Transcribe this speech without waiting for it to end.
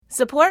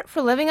Support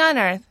for Living on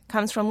Earth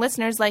comes from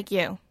listeners like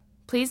you.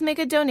 Please make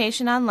a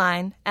donation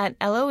online at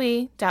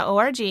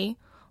loe.org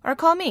or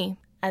call me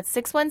at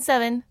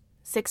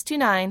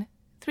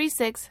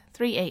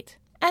 617-629-3638.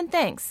 And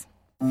thanks.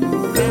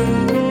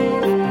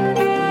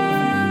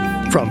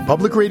 From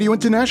Public Radio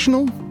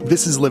International,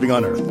 this is Living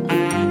on Earth.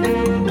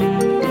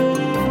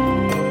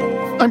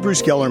 I'm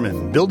Bruce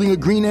Gellerman. Building a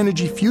green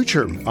energy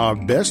future. Our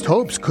best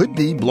hopes could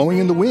be blowing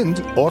in the wind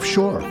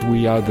offshore.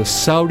 We are the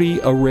Saudi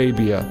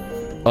Arabia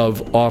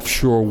of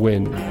offshore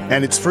wind.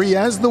 And it's free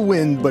as the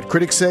wind, but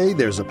critics say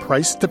there's a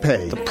price to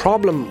pay. The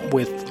problem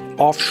with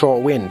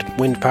offshore wind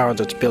power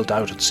that's built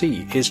out at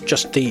sea, is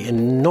just the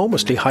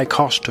enormously high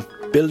cost of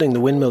building the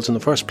windmills in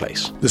the first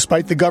place.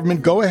 Despite the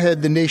government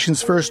go-ahead, the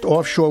nation's first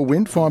offshore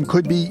wind farm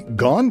could be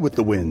gone with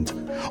the wind.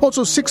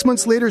 Also, 6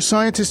 months later,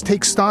 scientists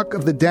take stock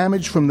of the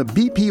damage from the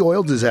BP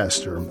oil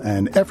disaster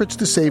and efforts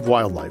to save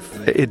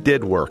wildlife. It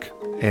did work.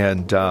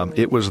 And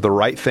it was the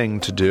right thing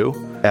to do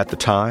at the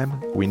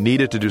time. We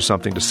needed to do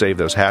something to save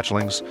those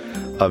hatchlings.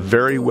 A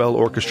very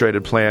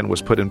well-orchestrated plan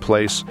was put in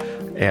place,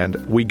 and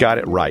we got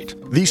it right.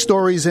 These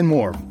stories and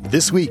more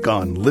this week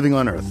on Living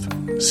on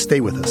Earth. Stay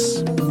with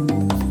us.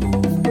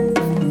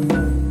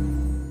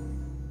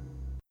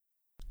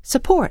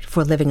 Support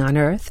for Living on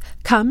Earth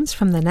comes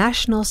from the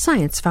National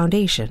Science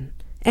Foundation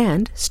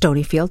and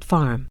Stonyfield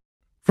Farm.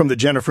 From the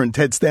Jennifer and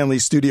Ted Stanley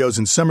studios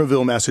in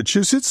Somerville,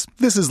 Massachusetts,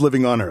 this is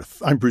Living on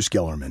Earth. I'm Bruce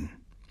Gellerman.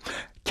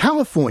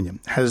 California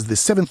has the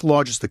 7th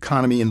largest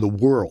economy in the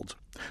world.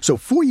 So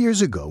 4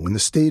 years ago, when the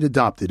state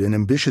adopted an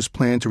ambitious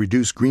plan to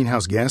reduce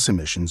greenhouse gas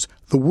emissions,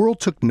 the world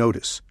took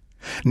notice.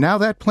 Now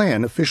that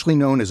plan, officially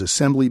known as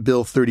Assembly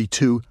Bill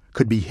 32,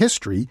 could be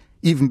history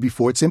even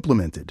before it's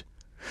implemented.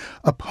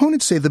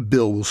 Opponents say the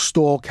bill will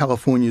stall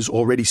California's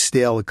already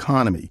stale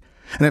economy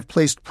and have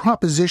placed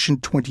Proposition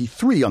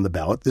 23 on the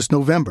ballot this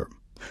November.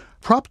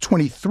 Prop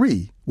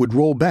 23 would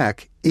roll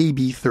back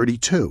AB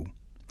 32.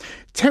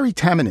 Terry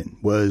Tamminen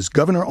was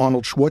Governor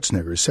Arnold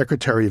Schwarzenegger's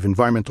Secretary of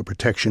Environmental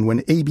Protection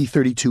when AB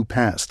 32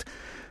 passed.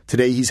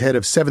 Today he's head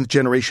of Seventh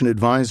Generation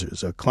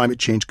Advisors, a climate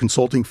change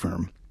consulting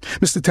firm.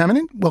 Mr.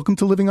 Tamminen, welcome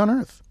to Living on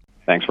Earth.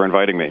 Thanks for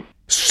inviting me.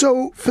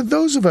 So, for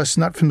those of us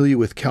not familiar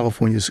with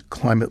California's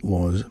climate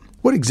laws,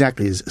 what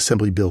exactly is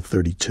Assembly Bill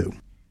 32?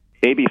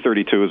 AB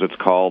 32, as it's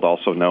called,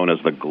 also known as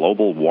the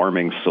Global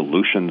Warming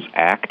Solutions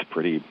Act,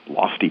 pretty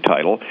lofty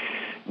title,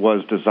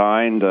 was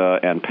designed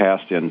and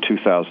passed in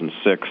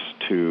 2006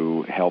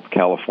 to help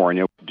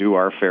California do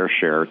our fair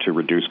share to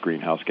reduce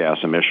greenhouse gas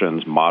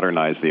emissions,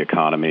 modernize the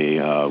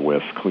economy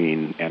with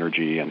clean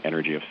energy and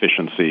energy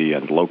efficiency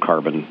and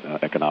low-carbon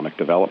economic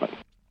development.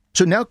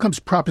 So now comes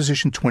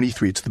Proposition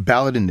 23. It's the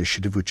ballot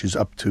initiative, which is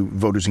up to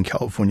voters in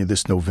California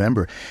this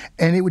November.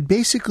 And it would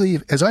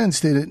basically, as I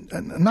understand it,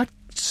 not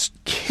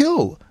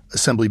kill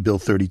Assembly Bill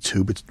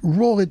 32, but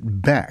roll it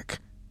back.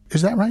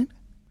 Is that right?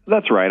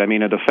 That's right. I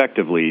mean, it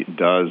effectively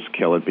does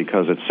kill it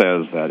because it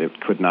says that it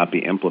could not be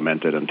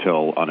implemented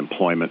until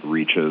unemployment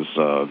reaches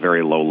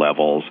very low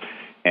levels,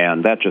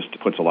 and that just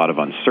puts a lot of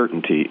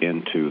uncertainty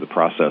into the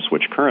process,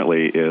 which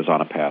currently is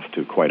on a path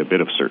to quite a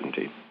bit of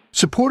certainty.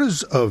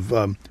 Supporters of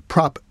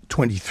Prop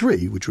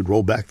 23, which would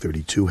roll back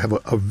 32, have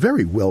a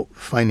very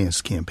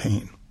well-financed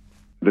campaign.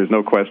 There's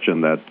no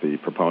question that the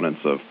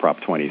proponents of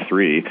Prop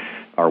 23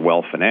 are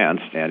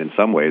well-financed, and in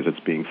some ways it's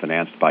being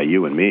financed by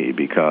you and me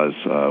because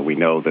we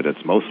know that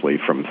it's mostly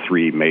from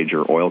 3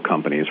 major oil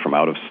companies from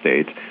out of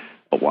state,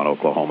 one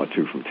Oklahoma,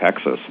 2 from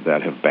Texas,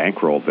 that have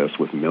bankrolled this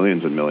with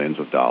millions and millions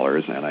of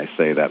dollars. And I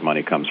say that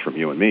money comes from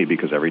you and me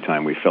because every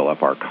time we fill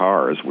up our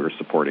cars, we're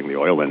supporting the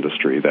oil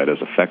industry that is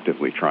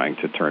effectively trying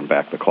to turn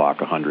back the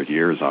clock 100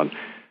 years on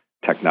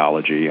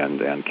technology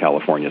and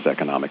California's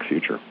economic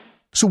future.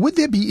 So would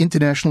there be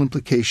international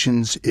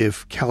implications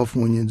if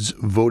Californians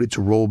voted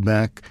to roll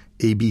back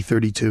AB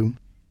 32?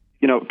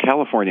 You know,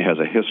 California has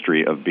a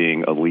history of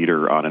being a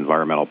leader on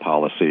environmental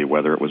policy,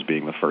 whether it was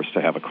being the first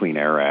to have a Clean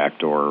Air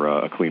Act or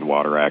a Clean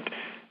Water Act.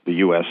 The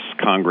U.S.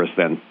 Congress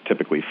then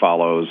typically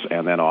follows,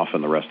 and then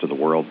often the rest of the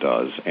world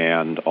does.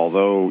 And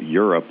although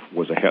Europe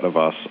was ahead of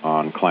us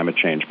on climate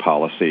change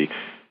policy,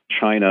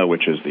 China,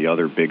 which is the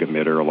other big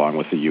emitter along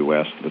with the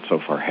U.S. that so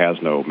far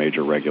has no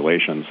major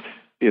regulations,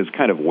 is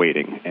kind of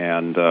waiting.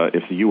 And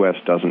if the U.S.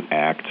 doesn't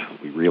act,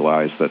 we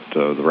realize that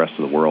the rest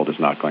of the world is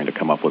not going to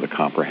come up with a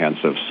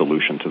comprehensive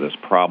solution to this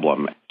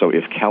problem. So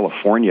if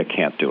California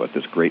can't do it,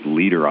 this great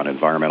leader on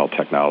environmental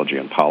technology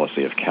and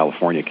policy, if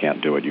California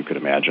can't do it, you could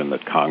imagine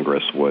that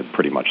Congress would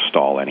pretty much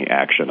stall any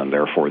action, and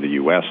therefore the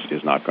U.S.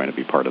 is not going to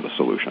be part of the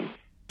solution.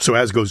 So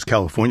as goes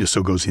California,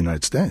 so goes the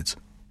United States.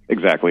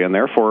 Exactly, and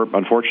therefore,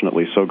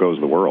 unfortunately, so goes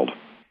the world.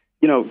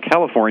 You know,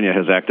 California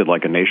has acted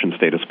like a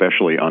nation-state,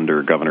 especially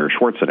under Governor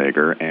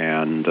Schwarzenegger,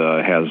 and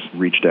has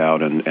reached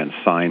out and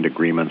signed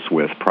agreements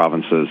with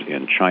provinces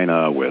in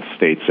China, with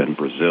states in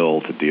Brazil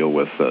to deal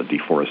with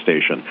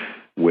deforestation,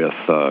 with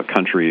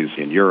countries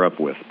in Europe,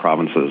 with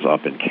provinces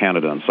up in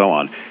Canada, and so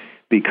on.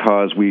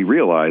 because we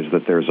realize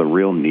that there's a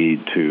real need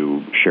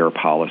to share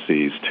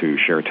policies, to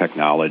share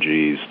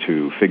technologies,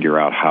 to figure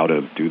out how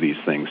to do these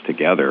things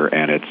together,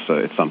 and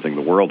it's something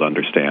the world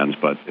understands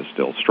but is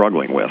still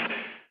struggling with.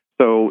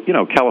 So,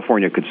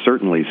 California could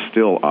certainly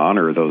still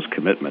honor those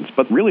commitments,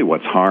 but really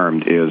what's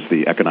harmed is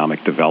the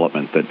economic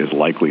development that is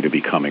likely to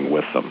be coming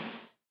with them.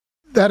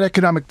 That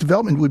economic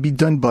development would be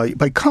done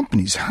by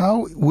companies.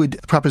 How would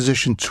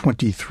Proposition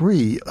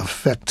 23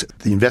 affect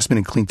the investment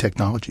in clean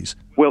technologies?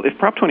 Well, if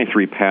Prop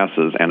 23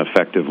 passes and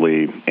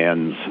effectively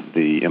ends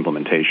the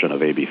implementation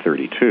of AB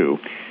 32,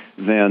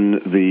 then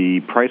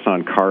the price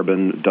on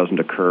carbon doesn't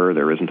occur.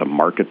 There isn't a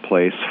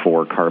marketplace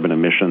for carbon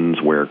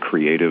emissions where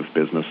creative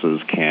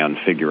businesses can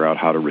figure out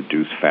how to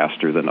reduce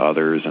faster than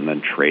others and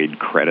then trade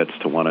credits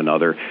to one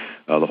another.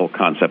 The whole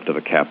concept of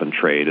a cap and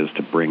trade is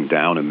to bring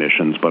down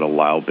emissions but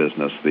allow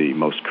business the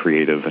most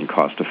creative and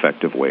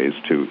cost-effective ways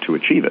to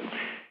achieve it.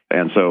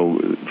 And so,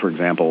 for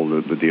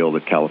example, the deal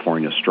that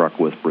California struck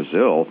with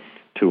Brazil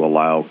to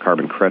allow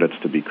carbon credits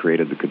to be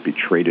created that could be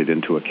traded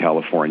into a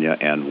California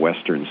and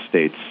Western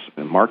states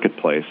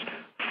marketplace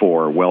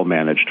for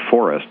well-managed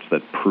forests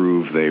that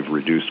prove they've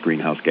reduced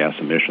greenhouse gas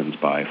emissions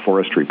by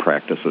forestry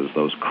practices.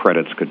 Those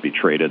credits could be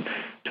traded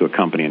to a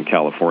company in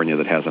California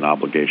that has an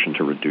obligation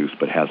to reduce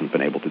but hasn't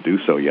been able to do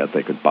so yet.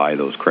 They could buy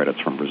those credits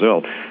from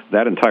Brazil.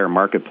 That entire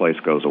marketplace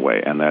goes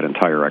away, and that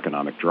entire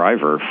economic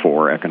driver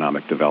for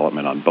economic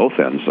development on both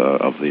ends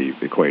of the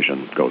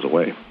equation goes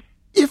away.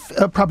 If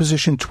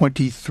Proposition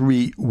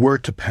 23 were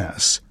to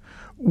pass,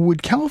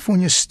 would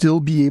California still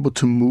be able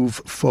to move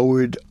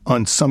forward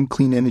on some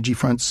clean energy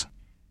fronts?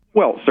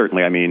 Well,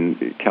 certainly. I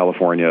mean,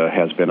 California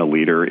has been a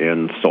leader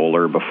in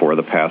solar before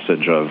the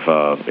passage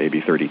of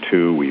AB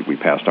 32. We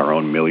passed our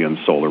own Million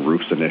Solar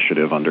Roofs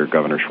initiative under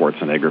Governor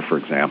Schwarzenegger, for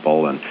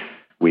example, and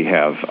we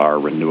have our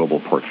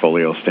renewable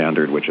portfolio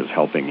standard, which is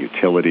helping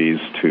utilities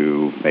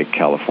to make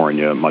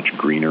California much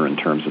greener in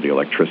terms of the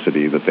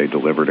electricity that they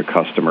deliver to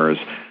customers.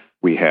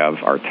 We have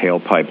our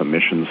tailpipe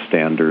emissions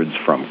standards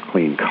from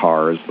clean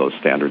cars. Those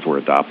standards were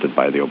adopted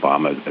by the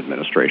Obama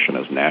administration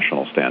as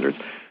national standards.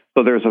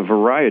 So there's a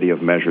variety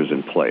of measures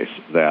in place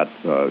that,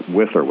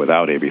 with or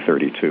without AB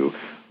 32,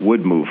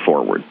 would move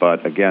forward.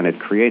 But again, it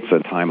creates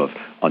a time of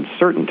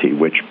uncertainty,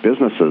 which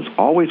businesses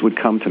always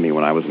would come to me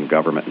when I was in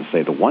government and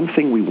say, the one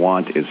thing we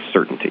want is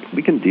certainty.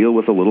 We can deal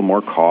with a little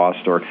more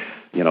cost or,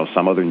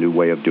 some other new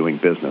way of doing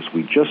business.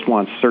 We just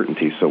want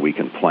certainty so we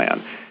can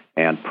plan.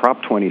 And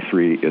Prop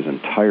 23 is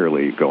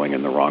entirely going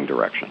in the wrong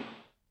direction.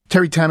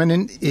 Terry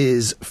Tamminen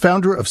is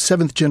founder of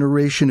Seventh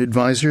Generation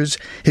Advisors.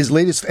 His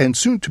latest and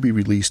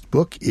soon-to-be-released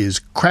book is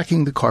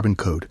Cracking the Carbon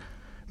Code.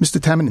 Mr.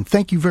 Tamminen,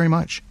 thank you very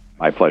much.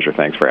 My pleasure.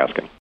 Thanks for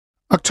asking.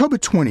 October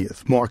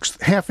 20th marks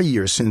half a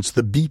year since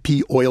the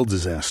BP oil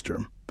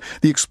disaster.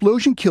 The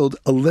explosion killed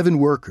 11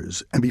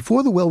 workers, and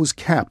before the well was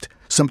capped,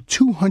 some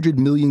 200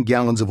 million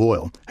gallons of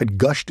oil had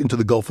gushed into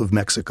the Gulf of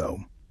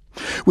Mexico.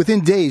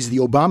 Within days, the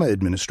Obama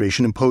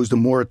administration imposed a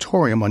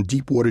moratorium on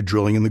deep-water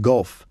drilling in the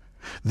Gulf.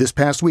 This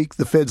past week,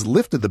 the feds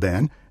lifted the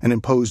ban and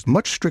imposed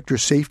much stricter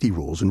safety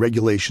rules and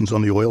regulations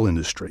on the oil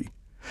industry.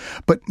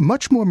 But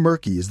much more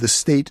murky is the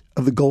state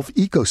of the Gulf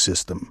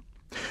ecosystem.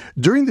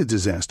 During the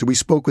disaster, we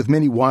spoke with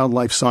many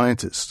wildlife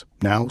scientists.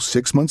 Now,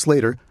 6 months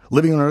later,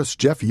 Living on Earth's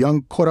Jeff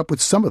Young caught up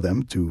with some of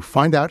them to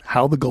find out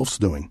how the Gulf's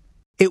doing.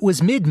 It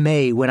was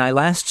mid-May when I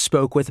last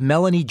spoke with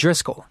Melanie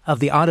Driscoll of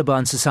the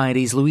Audubon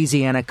Society's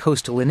Louisiana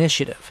Coastal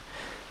Initiative.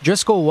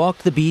 Driscoll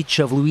walked the beach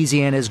of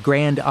Louisiana's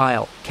Grand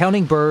Isle,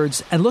 counting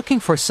birds and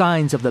looking for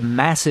signs of the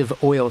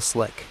massive oil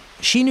slick.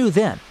 She knew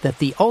then that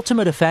the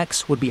ultimate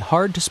effects would be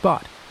hard to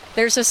spot.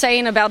 There's a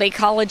saying about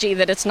ecology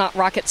that it's not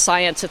rocket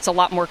science. It's a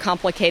lot more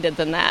complicated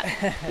than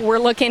that. We're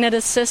looking at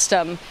a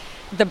system.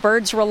 The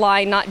birds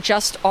rely not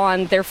just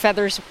on their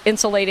feathers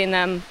insulating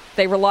them.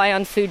 They rely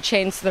on food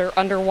chains that are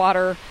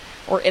underwater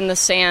or in the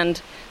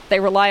sand.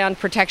 They rely on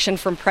protection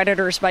from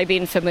predators by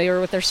being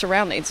familiar with their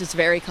surroundings. It's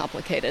very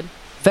complicated.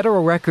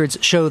 Federal records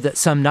show that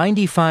some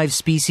 95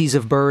 species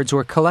of birds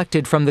were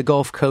collected from the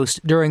Gulf Coast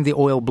during the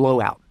oil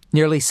blowout.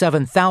 Nearly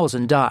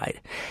 7,000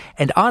 died.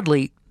 And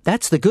oddly,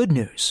 that's the good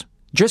news.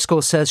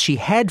 Driscoll says she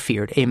had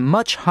feared a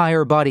much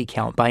higher body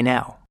count by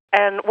now.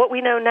 And what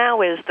we know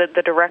now is that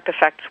the direct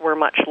effects were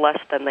much less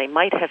than they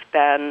might have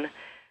been.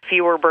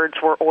 Fewer birds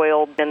were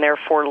oiled and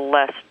therefore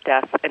less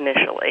death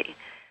initially.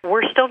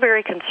 We're still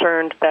very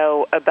concerned,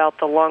 though, about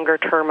the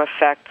longer-term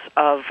effects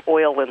of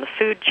oil in the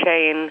food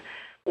chain,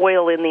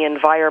 oil in the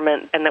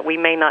environment, and that we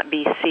may not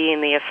be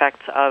seeing the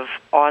effects of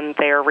on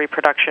their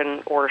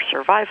reproduction or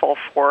survival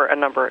for a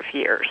number of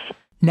years.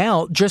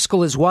 Now,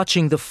 Driscoll is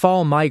watching the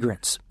fall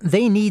migrants.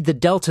 They need the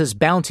delta's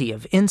bounty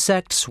of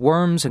insects,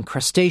 worms, and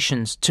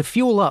crustaceans to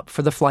fuel up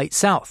for the flight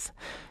south.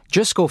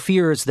 Driscoll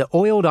fears the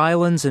oiled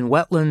islands and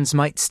wetlands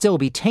might still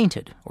be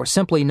tainted or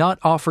simply not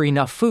offer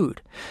enough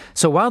food.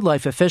 So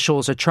wildlife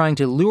officials are trying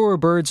to lure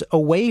birds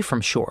away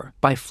from shore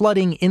by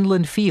flooding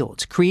inland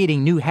fields,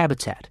 creating new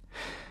habitat.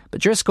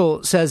 But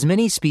Driscoll says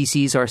many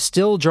species are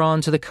still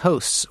drawn to the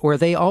coasts where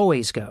they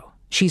always go.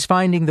 She's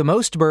finding the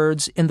most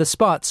birds in the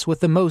spots with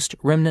the most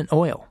remnant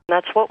oil.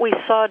 That's what we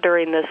saw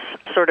during this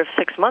sort of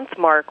 6-month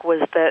mark, was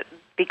that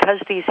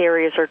because these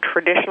areas are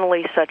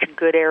traditionally such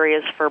good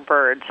areas for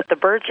birds, the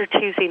birds are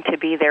choosing to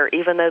be there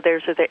even though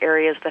those are the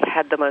areas that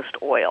had the most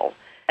oil.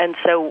 And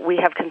so we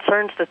have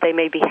concerns that they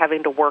may be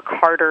having to work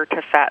harder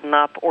to fatten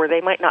up, or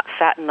they might not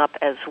fatten up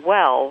as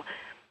well,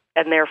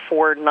 and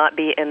therefore not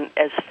be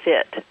as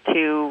fit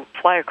to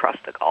fly across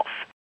the Gulf.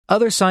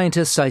 Other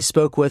scientists I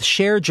spoke with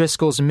share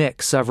Driscoll's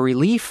mix of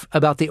relief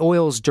about the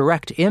oil's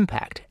direct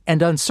impact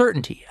and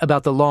uncertainty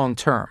about the long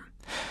term.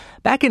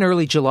 Back in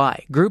early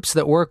July, groups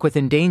that work with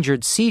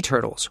endangered sea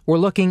turtles were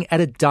looking at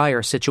a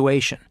dire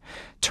situation.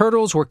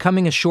 Turtles were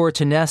coming ashore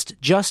to nest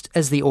just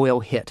as the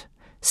oil hit.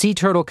 Sea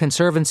Turtle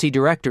Conservancy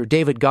Director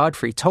David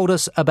Godfrey told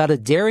us about a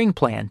daring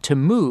plan to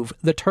move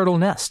the turtle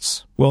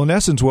nests. Well, in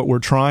essence, what we're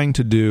trying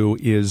to do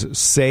is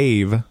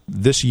save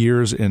this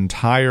year's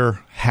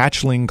entire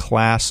hatchling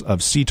class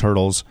of sea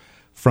turtles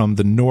from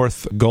the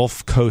North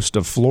Gulf coast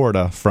of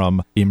Florida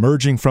from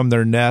emerging from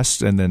their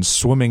nests and then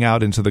swimming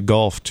out into the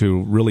Gulf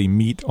to really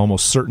meet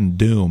almost certain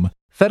doom.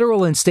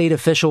 Federal and state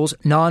officials,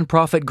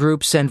 nonprofit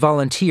groups, and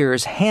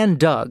volunteers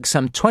hand-dug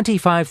some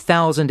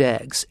 25,000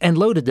 eggs and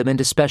loaded them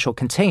into special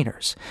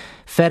containers.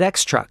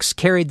 FedEx trucks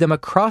carried them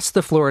across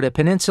the Florida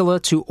peninsula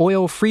to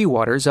oil-free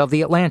waters of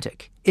the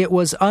Atlantic. It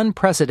was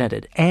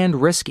unprecedented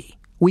and risky.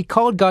 We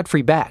called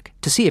Godfrey back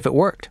to see if it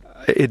worked.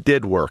 It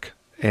did work,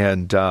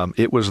 and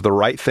it was the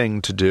right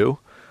thing to do.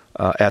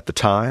 At the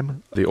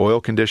time, the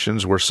oil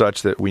conditions were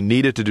such that we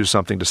needed to do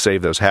something to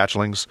save those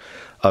hatchlings.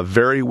 A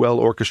very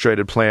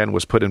well-orchestrated plan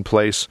was put in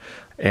place,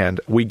 and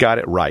we got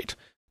it right.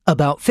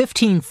 About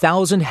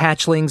 15,000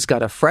 hatchlings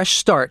got a fresh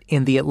start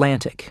in the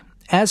Atlantic.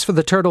 As for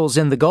the turtles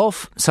in the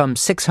Gulf, some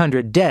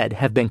 600 dead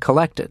have been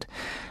collected.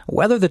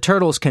 Whether the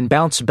turtles can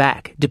bounce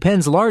back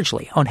depends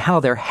largely on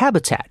how their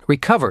habitat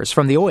recovers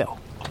from the oil.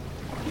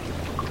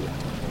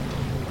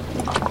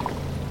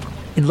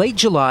 In late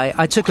July,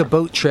 I took a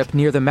boat trip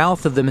near the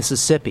mouth of the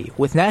Mississippi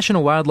with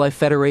National Wildlife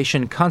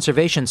Federation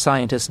conservation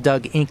scientist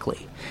Doug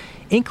Inkley.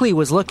 Inkley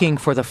was looking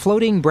for the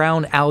floating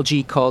brown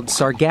algae called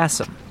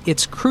sargassum.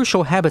 It's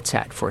crucial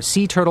habitat for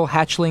sea turtle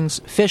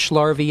hatchlings, fish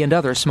larvae, and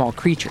other small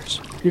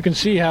creatures. You can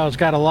see how it's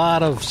got a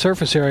lot of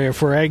surface area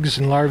for eggs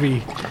and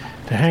larvae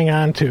to hang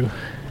on to.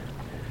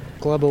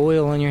 Glub of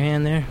oil on your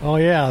hand there? Oh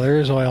yeah, there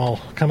is oil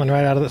coming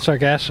right out of the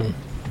sargassum.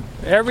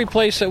 Every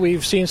place that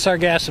we've seen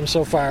sargassum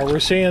so far, we're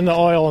seeing the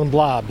oil in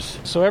blobs.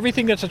 So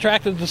everything that's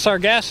attracted to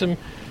sargassum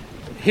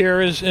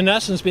here is, in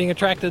essence, being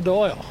attracted to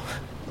oil.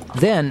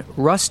 Then,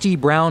 rusty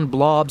brown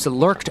blobs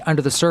lurked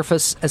under the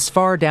surface as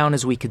far down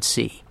as we could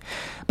see.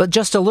 But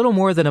just a little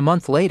more than a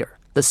month later,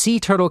 the Sea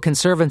Turtle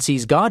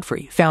Conservancy's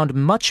Godfrey found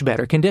much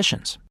better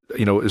conditions.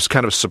 It was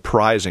kind of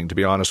surprising, to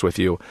be honest with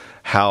you,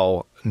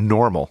 how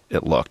normal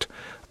it looked.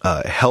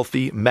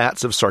 Healthy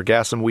mats of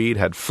sargassum weed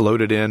had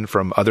floated in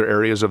from other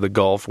areas of the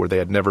Gulf where they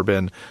had never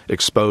been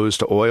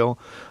exposed to oil.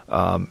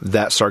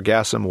 That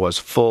sargassum was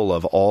full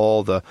of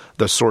all the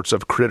sorts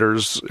of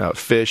critters,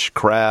 fish,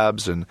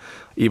 crabs, and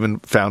even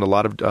found a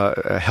lot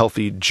of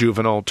healthy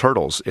juvenile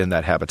turtles in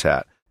that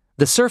habitat.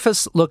 The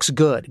surface looks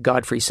good,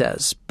 Godfrey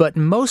says, but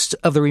most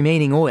of the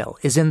remaining oil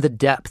is in the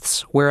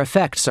depths, where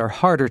effects are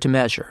harder to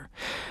measure.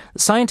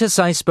 Scientists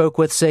I spoke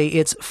with say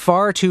it's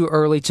far too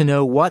early to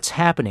know what's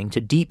happening to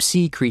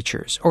deep-sea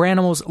creatures or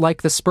animals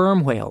like the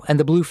sperm whale and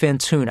the bluefin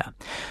tuna.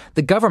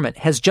 The government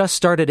has just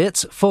started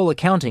its full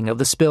accounting of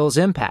the spill's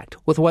impact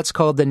with what's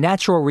called the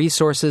Natural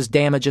Resources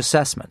Damage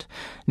Assessment.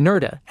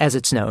 NRDA, as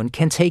it's known,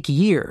 can take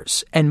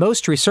years, and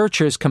most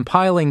researchers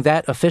compiling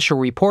that official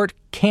report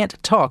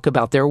can't talk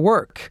about their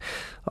work.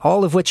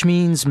 All of which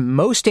means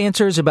most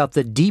answers about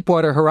the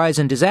Deepwater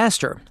Horizon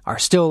disaster are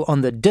still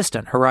on the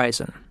distant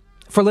horizon.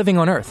 For Living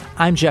on Earth,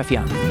 I'm Jeff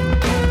Young.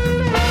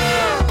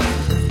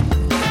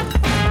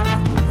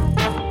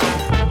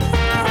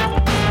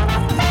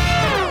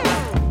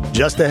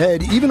 Just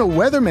ahead, even a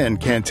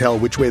weatherman can't tell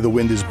which way the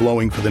wind is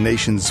blowing for the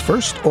nation's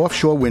first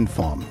offshore wind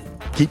farm.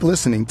 Keep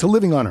listening to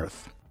Living on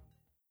Earth.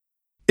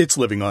 It's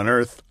Living on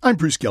Earth. I'm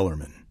Bruce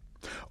Gellerman.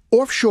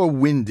 Offshore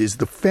wind is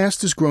the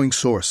fastest growing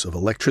source of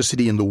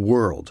electricity in the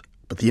world,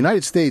 but the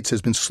United States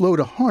has been slow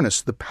to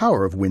harness the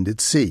power of wind at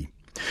sea.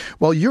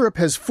 While Europe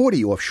has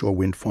 40 offshore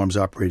wind farms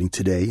operating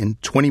today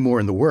and 20 more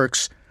in the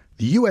works,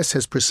 the U.S.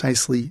 has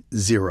precisely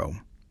 0.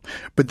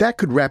 But that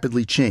could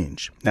rapidly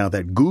change now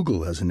that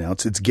Google has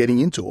announced it's getting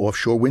into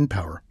offshore wind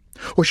power.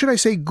 Or should I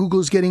say Google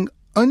is getting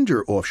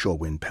under offshore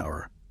wind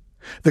power?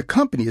 The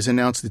company has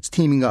announced it's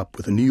teaming up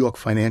with a New York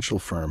financial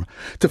firm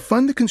to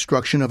fund the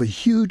construction of a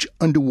huge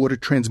underwater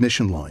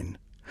transmission line.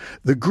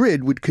 The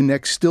grid would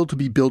connect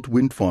still-to-be-built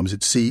wind farms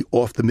at sea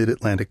off the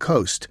mid-Atlantic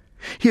coast.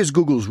 Here's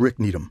Google's Rick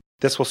Needham.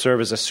 This will serve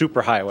as a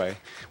superhighway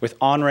with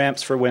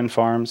on-ramps for wind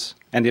farms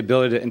and the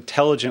ability to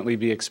intelligently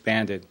be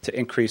expanded to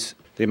increase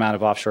the amount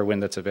of offshore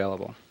wind that's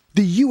available.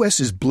 The U.S.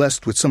 is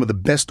blessed with some of the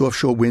best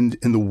offshore wind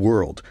in the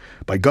world.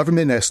 By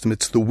government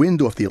estimates, the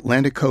wind off the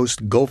Atlantic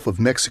coast, Gulf of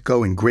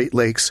Mexico, and Great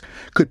Lakes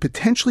could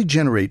potentially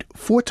generate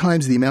 4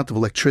 times the amount of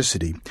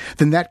electricity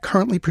than that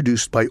currently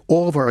produced by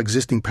all of our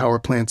existing power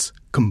plants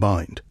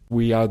combined.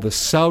 We are the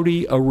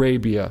Saudi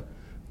Arabia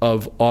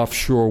of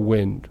offshore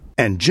wind.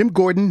 And Jim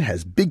Gordon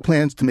has big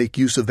plans to make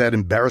use of that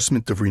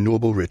embarrassment of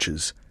renewable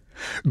riches.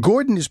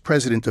 Gordon is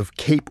president of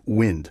Cape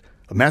Wind,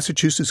 a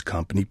Massachusetts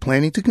company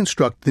planning to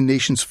construct the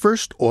nation's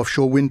first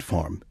offshore wind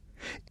farm.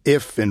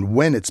 If and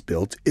when it's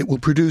built, it will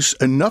produce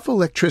enough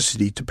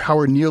electricity to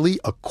power nearly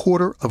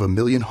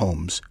 250,000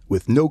 homes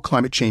with no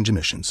climate change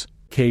emissions.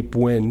 Cape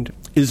Wind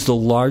is the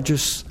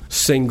largest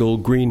single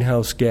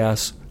greenhouse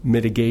gas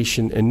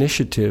mitigation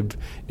initiative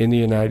in the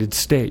United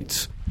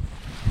States.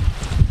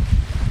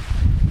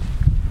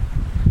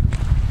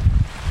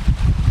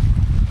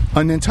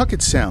 On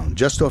Nantucket Sound,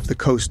 just off the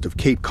coast of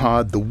Cape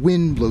Cod, the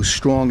wind blows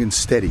strong and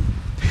steady.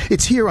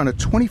 It's here on a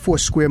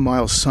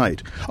 24-square-mile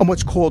site on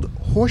what's called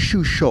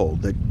Horseshoe Shoal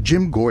that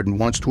Jim Gordon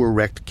wants to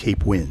erect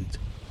Cape Wind.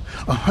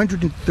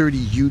 130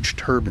 huge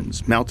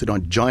turbines mounted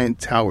on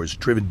giant towers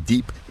driven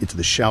deep into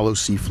the shallow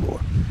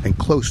seafloor and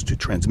close to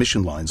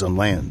transmission lines on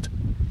land.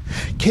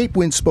 Cape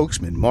Wind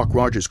spokesman Mark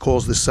Rogers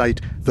calls the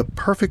site the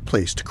perfect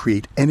place to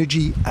create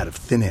energy out of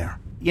thin air.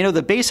 You know,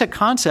 the basic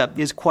concept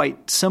is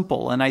quite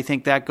simple, and I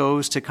think that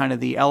goes to kind of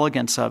the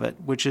elegance of it,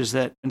 which is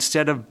that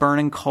instead of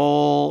burning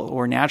coal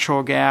or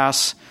natural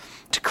gas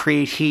to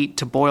create heat,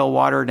 to boil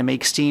water, to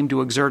make steam, to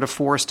exert a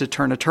force to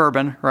turn a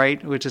turbine,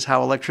 right, which is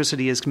how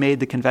electricity is made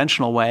the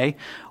conventional way,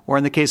 or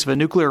in the case of a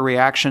nuclear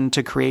reaction,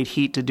 to create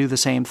heat to do the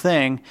same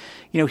thing,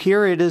 you know,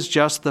 here it is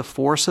just the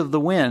force of the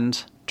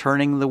wind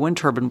turning the wind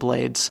turbine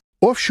blades.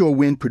 Offshore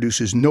wind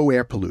produces no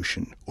air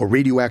pollution or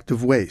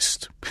radioactive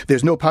waste.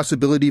 There's no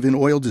possibility of an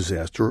oil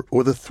disaster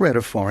or the threat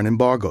of foreign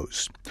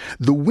embargoes.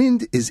 The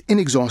wind is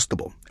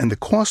inexhaustible, and the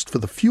cost for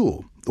the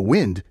fuel, the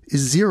wind, is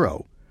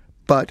zero.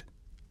 But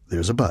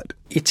there's a but.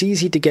 It's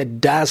easy to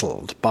get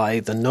dazzled by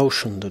the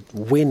notion that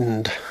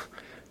wind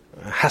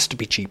has to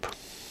be cheap.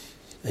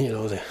 You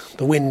know,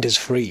 the wind is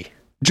free.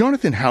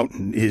 Jonathan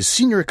Houghton is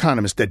senior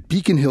economist at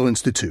Beacon Hill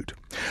Institute.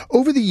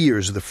 Over the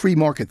years, the free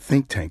market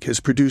think tank has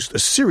produced a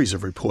series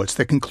of reports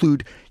that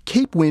conclude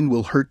Cape Wind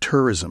will hurt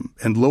tourism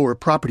and lower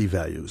property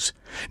values.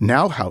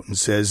 Now Houghton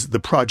says the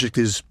project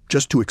is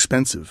just too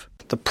expensive.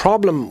 The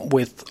problem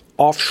with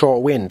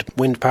offshore wind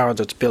power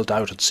that's built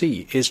out at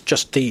sea, is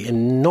just the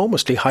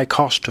enormously high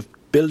cost of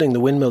building the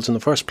windmills in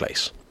the first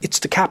place. It's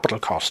the capital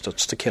cost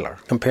that's the killer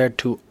compared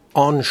to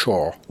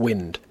onshore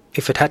wind.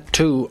 If it had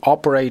to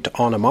operate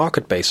on a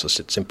market basis,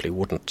 it simply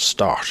wouldn't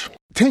start.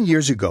 10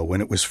 years ago,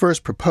 when it was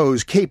first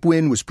proposed, Cape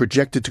Wind was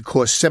projected to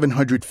cost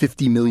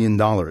 $750 million.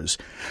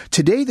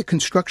 Today, the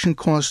construction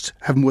costs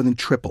have more than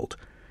tripled.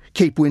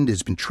 Cape Wind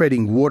has been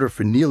treading water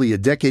for nearly a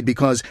decade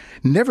because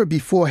never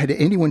before had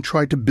anyone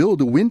tried to build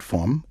a wind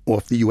farm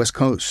off the U.S.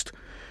 coast.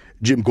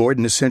 Jim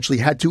Gordon essentially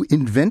had to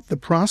invent the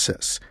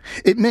process.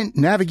 It meant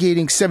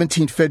navigating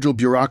 17 federal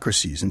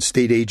bureaucracies and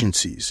state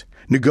agencies,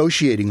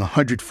 negotiating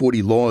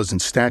 140 laws and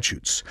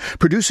statutes,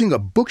 producing a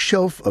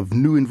bookshelf of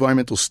new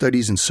environmental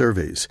studies and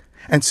surveys,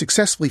 and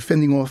successfully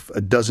fending off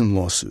a dozen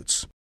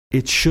lawsuits.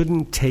 It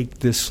shouldn't take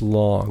this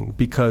long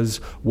because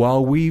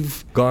while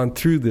we've gone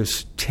through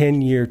this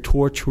 10-year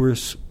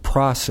torturous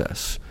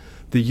process,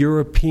 the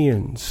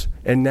Europeans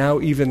and now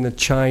even the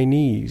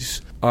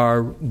Chinese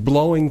are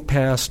blowing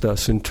past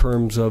us in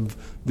terms of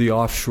the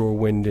offshore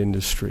wind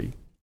industry.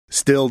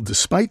 Still,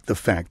 despite the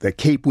fact that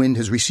Cape Wind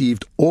has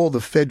received all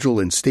the federal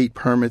and state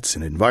permits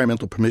and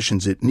environmental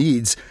permissions it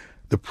needs,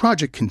 the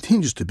project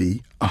continues to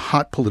be a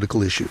hot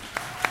political issue.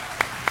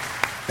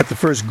 At the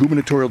first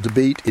gubernatorial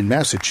debate in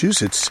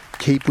Massachusetts,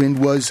 Cape Wind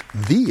was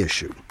the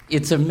issue.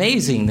 It's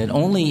amazing that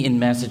only in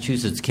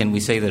Massachusetts can we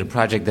say that a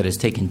project that has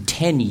taken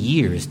 10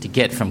 years to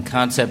get from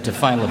concept to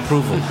final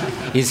approval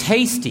is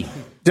hasty.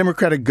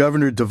 Democratic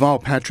Governor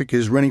Deval Patrick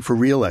is running for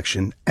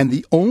re-election and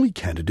the only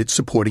candidate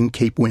supporting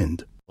Cape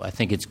Wind. I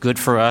think it's good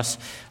for us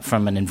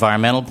from an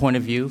environmental point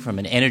of view, from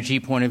an energy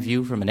point of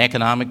view, from an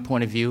economic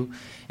point of view,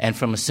 and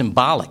from a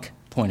symbolic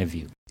point of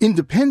view.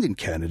 Independent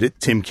candidate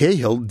Tim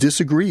Cahill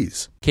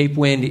disagrees. Cape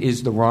Wind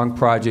is the wrong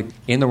project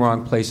in the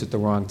wrong place at the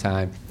wrong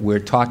time. We're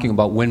talking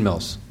about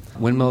windmills.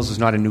 Windmills is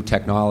not a new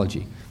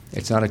technology.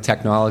 It's not a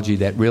technology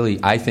that really,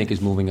 I think, is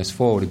moving us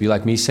forward. It'd be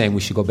like me saying we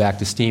should go back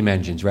to steam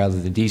engines rather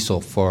than diesel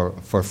for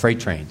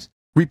freight trains.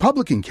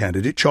 Republican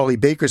candidate Charlie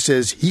Baker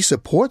says he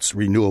supports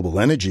renewable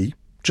energy,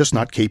 just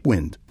not Cape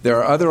Wind. There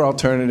are other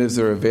alternatives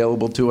that are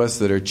available to us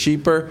that are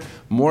cheaper,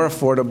 more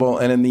affordable,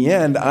 and in the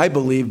end, I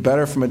believe,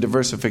 better from a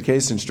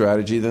diversification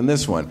strategy than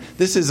this one.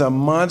 This is a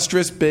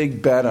monstrous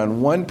big bet on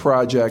one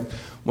project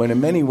when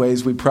in many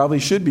ways we probably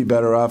should be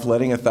better off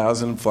letting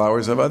 1,000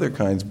 flowers of other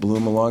kinds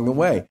bloom along the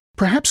way.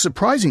 Perhaps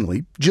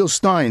surprisingly, Jill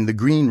Stein, the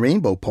Green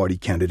Rainbow Party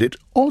candidate,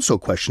 also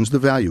questions the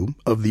value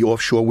of the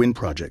offshore wind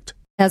project.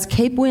 As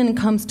Cape Wind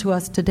comes to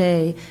us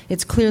today,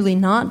 it's clearly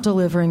not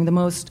delivering the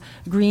most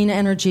green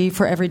energy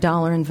for every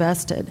dollar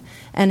invested,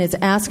 and it's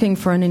asking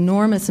for an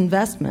enormous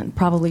investment,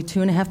 probably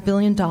 $2.5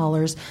 billion,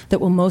 that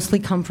will mostly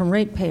come from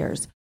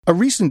ratepayers. A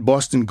recent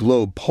Boston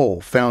Globe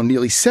poll found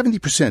nearly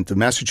 70% of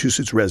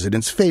Massachusetts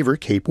residents favor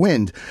Cape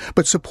Wind,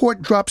 but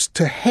support drops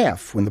to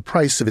half when the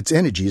price of its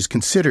energy is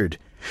considered.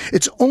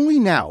 It's only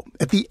now,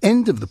 at the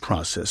end of the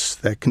process,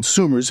 that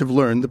consumers have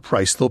learned the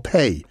price they'll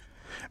pay.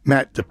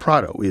 Matt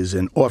DePrato is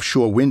an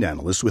offshore wind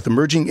analyst with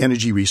Emerging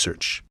Energy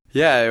Research.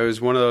 Yeah, it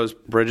was one of those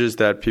bridges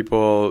that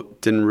people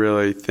didn't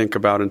really think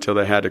about until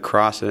they had to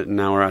cross it, and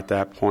now we're at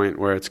that point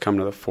where it's come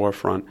to the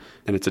forefront.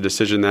 And it's a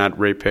decision that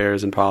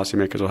ratepayers and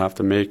policymakers will have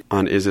to make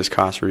on, is this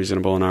cost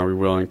reasonable and are we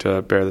willing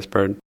to bear this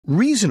burden?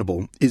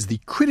 Reasonable is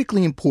the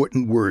critically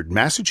important word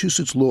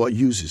Massachusetts law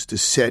uses to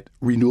set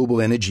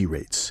renewable energy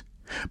rates.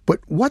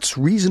 But what's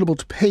reasonable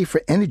to pay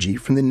for energy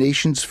from the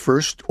nation's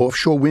first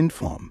offshore wind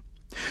farm?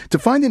 To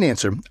find an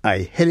answer,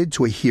 I headed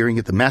to a hearing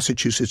at the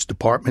Massachusetts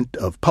Department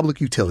of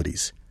Public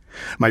Utilities.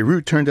 My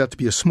route turned out to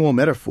be a small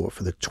metaphor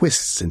for the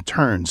twists and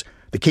turns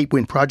the Cape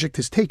Wind project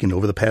has taken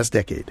over the past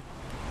decade.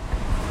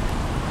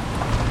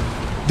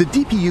 The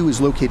DPU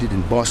is located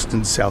in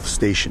Boston's South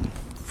Station.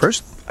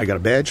 First, I got a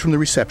badge from the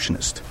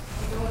receptionist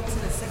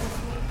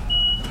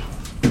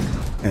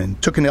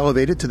and took an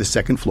elevator to the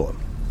second floor.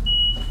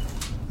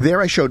 There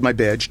I showed my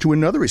badge to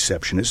another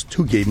receptionist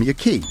who gave me a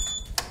key.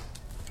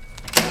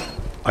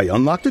 I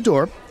unlocked the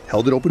door,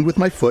 held it open with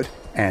my foot,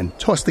 and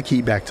tossed the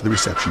key back to the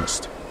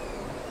receptionist.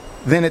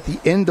 Then at the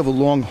end of a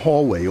long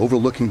hallway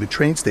overlooking the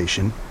train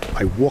station,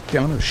 I walked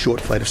down a short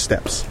flight of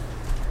steps.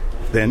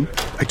 Then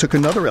I took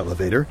another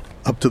elevator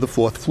up to the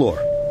fourth floor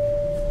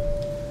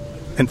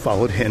and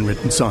followed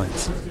handwritten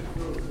signs.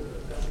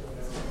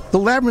 The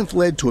labyrinth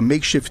led to a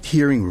makeshift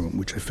hearing room,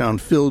 which I found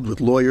filled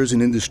with lawyers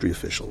and industry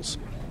officials.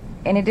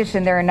 In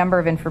addition, there are a number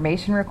of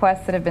information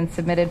requests that have been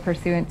submitted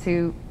pursuant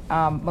to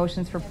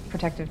motions for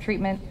protective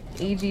treatment,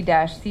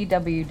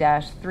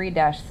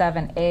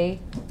 AG-CW-3-7A,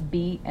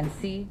 B, and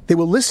C. They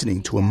were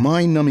listening to a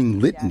mind-numbing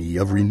litany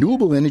of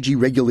renewable energy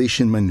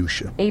regulation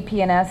minutiae.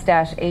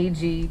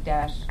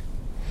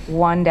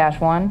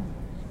 APNS-AG-1-1.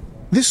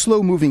 This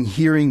slow-moving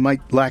hearing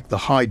might lack the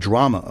high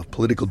drama of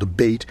political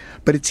debate,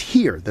 but it's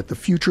here that the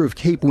future of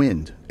Cape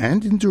Wind,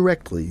 and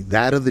indirectly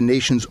that of the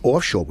nation's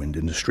offshore wind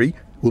industry,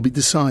 will be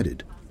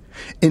decided.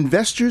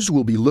 Investors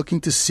will be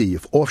looking to see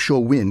if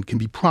offshore wind can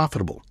be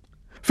profitable.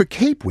 For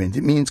Cape Wind,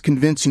 it means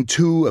convincing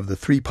 2 of the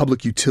 3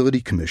 public utility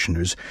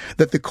commissioners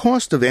that the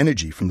cost of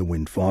energy from the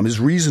wind farm is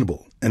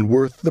reasonable and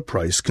worth the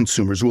price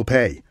consumers will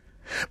pay.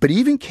 But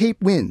even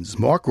Cape Wind's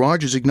Mark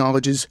Rogers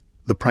acknowledges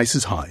the price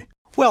is high.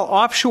 Well,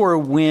 offshore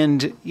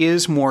wind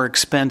is more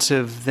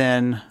expensive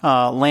than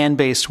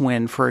land-based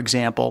wind, for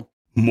example.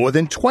 More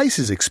than twice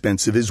as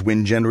expensive as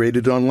wind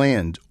generated on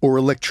land or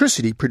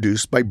electricity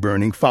produced by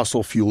burning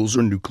fossil fuels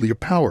or nuclear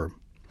power.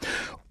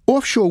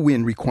 Offshore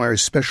wind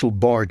requires special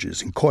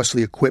barges and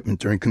costly equipment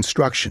during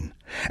construction,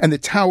 and the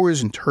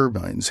towers and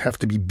turbines have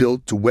to be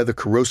built to weather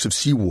corrosive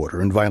seawater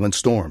and violent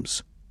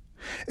storms.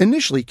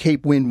 Initially,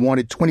 Cape Wind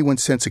wanted 21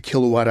 cents a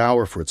kilowatt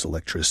hour for its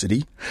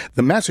electricity.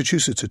 The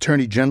Massachusetts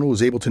Attorney General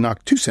was able to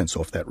knock 2 cents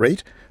off that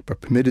rate, but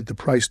permitted the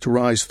price to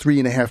rise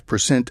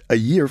 3.5% a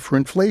year for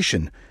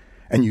inflation.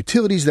 And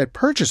utilities that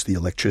purchase the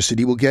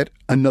electricity will get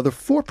another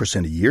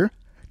 4% a year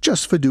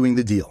just for doing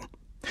the deal.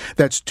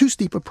 That's too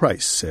steep a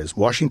price, says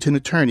Washington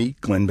attorney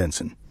Glenn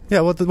Benson.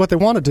 Yeah, what they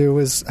want to do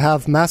is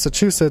have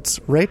Massachusetts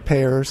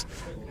ratepayers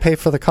pay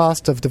for the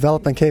cost of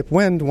developing Cape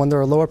Wind when there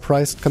are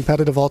lower-priced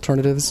competitive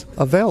alternatives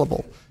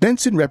available.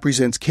 Benson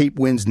represents Cape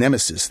Wind's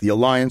nemesis, the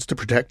Alliance to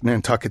Protect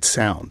Nantucket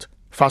Sound.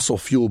 Fossil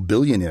fuel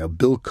billionaire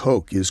Bill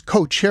Koch is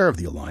co-chair of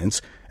the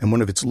alliance and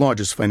one of its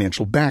largest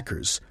financial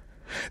backers.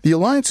 The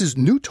alliance's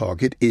new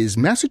target is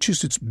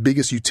Massachusetts'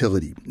 biggest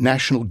utility,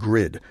 National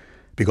Grid,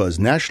 because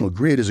National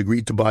Grid has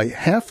agreed to buy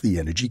half the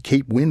energy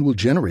Cape Wind will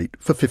generate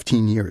for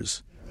 15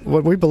 years.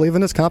 What we believe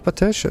in is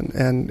competition,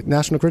 and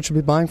National Grid should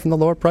be buying from the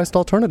lower-priced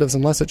alternatives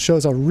unless it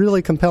shows a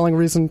really compelling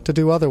reason to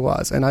do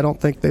otherwise, and I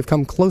don't think they've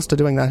come close to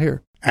doing that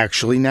here.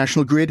 Actually,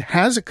 National Grid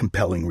has a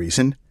compelling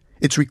reason.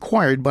 It's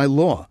required by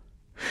law.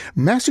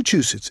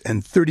 Massachusetts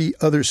and 30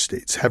 other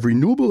states have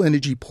renewable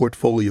energy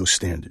portfolio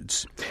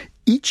standards.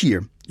 Each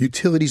year,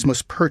 utilities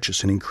must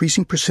purchase an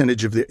increasing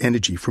percentage of their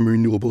energy from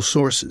renewable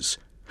sources.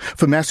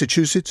 For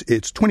Massachusetts,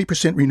 it's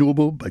 20%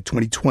 renewable by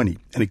 2020,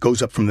 and it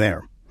goes up from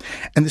there.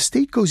 And the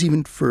state goes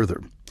even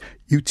further.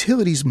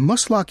 Utilities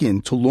must lock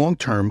into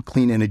long-term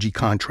clean energy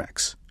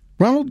contracts.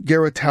 Ronald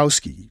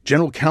Garotowski,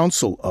 general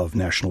counsel of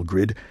National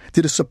Grid,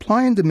 did a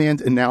supply and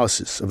demand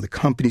analysis of the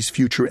company's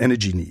future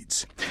energy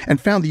needs and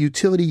found the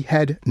utility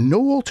had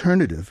no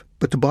alternative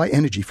but to buy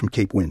energy from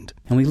Cape Wind.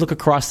 And we look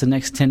across the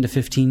next 10 to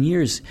 15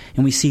 years,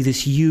 and we see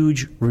this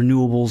huge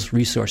renewables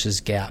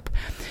resources gap.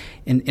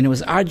 And it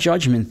was our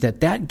judgment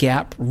that that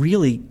gap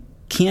really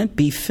can't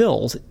be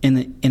filled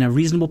in a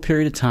reasonable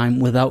period of time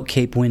without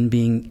Cape Wind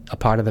being a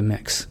part of the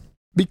mix.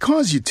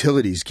 Because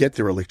utilities get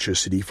their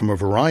electricity from a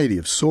variety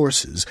of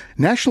sources,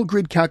 National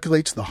Grid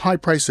calculates the high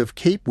price of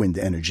Cape wind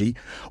energy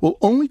will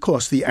only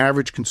cost the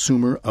average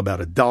consumer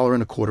about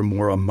 $1.25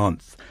 more a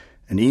month.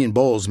 And Ian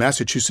Bowles,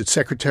 Massachusetts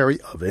Secretary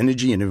of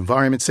Energy and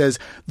Environment, says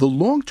the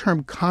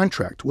long-term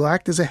contract will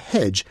act as a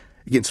hedge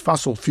against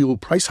fossil fuel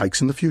price hikes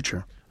in the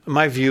future.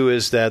 My view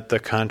is that the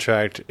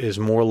contract is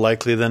more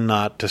likely than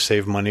not to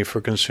save money for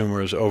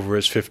consumers over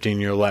its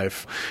 15-year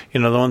life.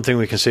 The one thing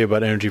we can say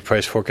about energy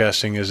price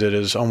forecasting is it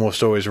is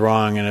almost always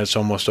wrong and it's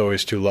almost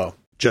always too low.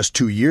 Just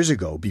 2 years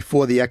ago,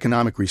 before the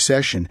economic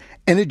recession,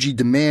 energy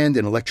demand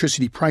and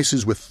electricity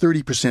prices were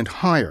 30%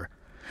 higher.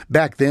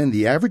 Back then,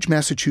 the average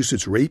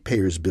Massachusetts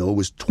ratepayer's bill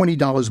was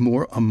 $20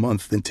 more a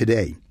month than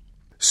today.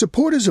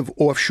 Supporters of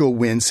offshore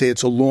wind say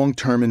it's a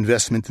long-term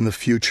investment in the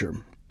future.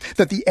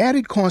 That the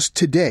added cost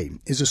today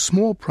is a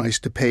small price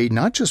to pay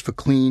not just for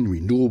clean,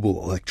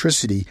 renewable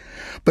electricity,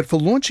 but for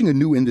launching a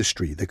new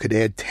industry that could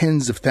add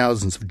tens of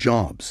thousands of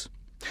jobs.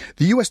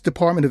 The U.S.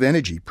 Department of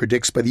Energy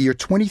predicts by the year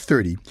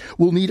 2030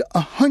 we'll need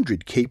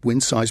 100 Cape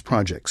Wind-sized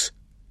projects.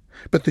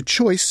 But the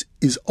choice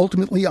is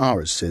ultimately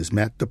ours, says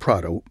Matt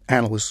DePrato,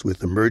 analyst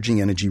with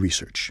Emerging Energy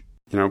Research.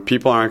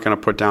 People aren't going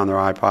to put down their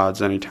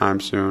iPods anytime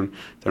soon.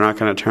 They're not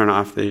going to turn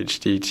off the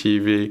HD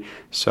TV.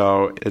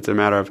 So it's a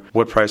matter of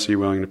what price are you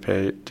willing to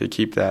pay to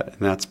keep that. And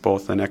that's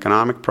both an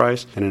economic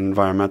price and an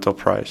environmental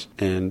price.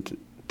 And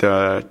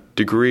the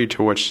degree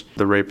to which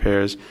the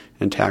ratepayers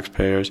and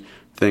taxpayers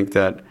think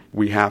that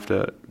we have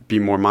to be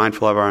more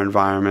mindful of our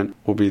environment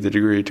will be the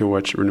degree to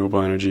which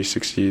renewable energy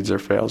succeeds or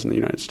fails in the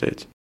United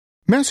States.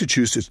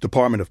 Massachusetts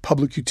Department of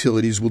Public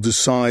Utilities will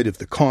decide if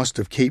the cost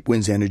of Cape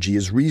Wind's energy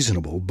is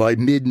reasonable by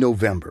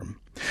mid-November.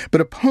 But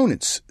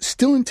opponents,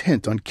 still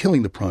intent on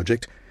killing the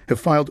project,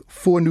 have filed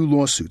 4 new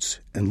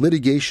lawsuits, and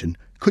litigation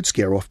could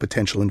scare off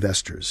potential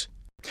investors.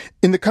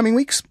 In the coming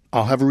weeks,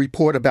 I'll have a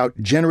report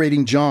about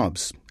generating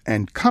jobs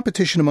and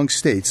competition among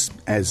states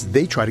as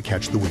they try to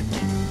catch the wind.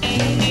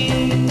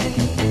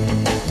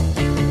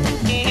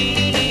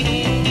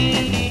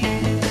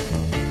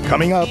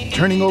 Coming up,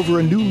 turning over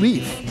a new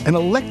leaf. An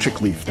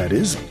electric leaf, that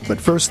is. But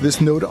first, this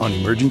note on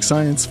emerging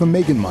science from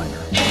Megan Miner.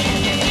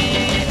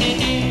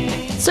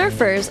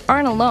 Surfers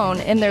aren't alone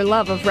in their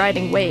love of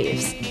riding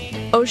waves.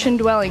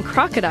 Ocean-dwelling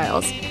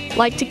crocodiles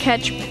like to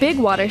catch big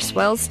water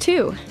swells,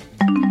 too.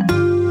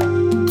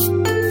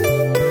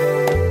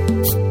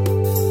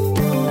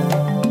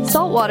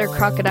 Saltwater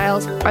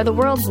crocodiles are the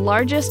world's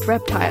largest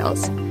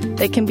reptiles.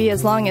 They can be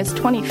as long as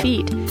 20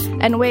 feet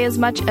and weigh as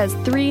much as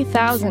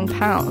 3,000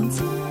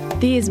 pounds.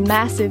 These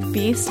massive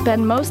beasts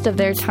spend most of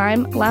their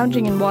time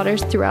lounging in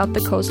waters throughout the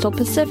coastal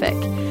Pacific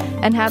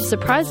and have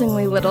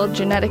surprisingly little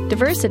genetic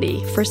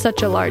diversity for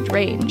such a large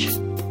range.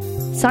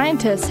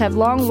 Scientists have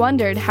long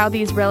wondered how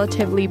these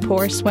relatively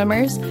poor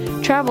swimmers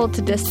travel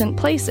to distant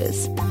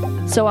places,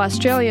 so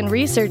Australian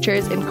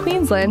researchers in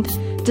Queensland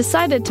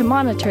decided to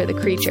monitor the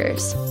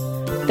creatures.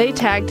 They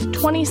tagged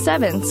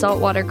 27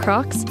 saltwater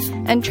crocs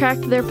and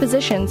tracked their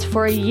positions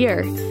for a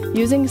year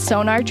using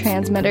sonar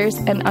transmitters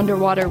and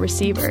underwater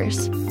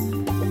receivers.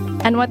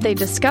 And what they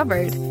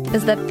discovered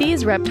is that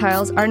these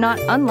reptiles are not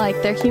unlike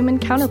their human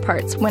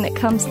counterparts when it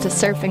comes to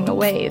surfing the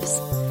waves.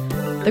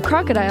 The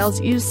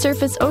crocodiles use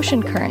surface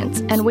ocean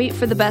currents and wait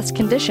for the best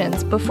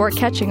conditions before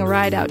catching a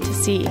ride out to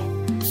sea.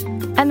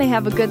 And they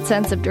have a good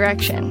sense of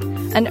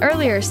direction. An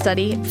earlier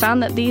study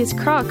found that these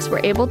crocs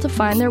were able to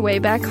find their way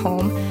back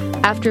home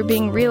after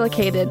being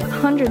relocated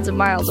hundreds of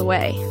miles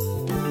away.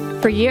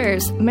 For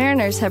years,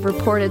 mariners have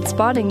reported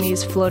spotting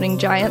these floating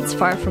giants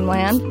far from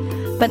land,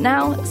 but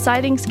now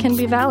sightings can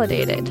be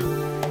validated.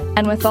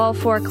 And with all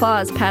 4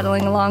 claws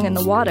paddling along in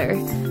the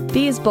water,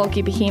 these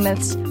bulky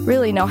behemoths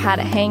really know how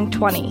to hang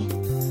 20.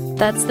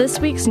 That's this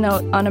week's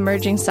note on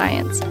emerging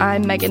science.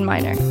 I'm Megan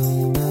Miner.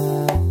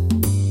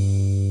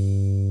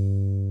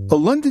 A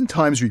London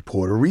Times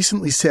reporter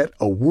recently set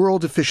a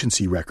world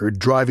efficiency record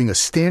driving a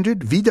standard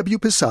VW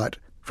Passat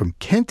from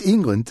Kent,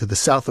 England to the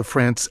south of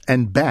France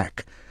and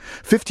back,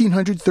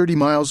 1,530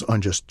 miles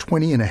on just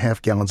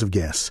 20.5 gallons of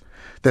gas.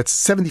 That's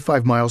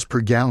 75 miles per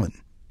gallon.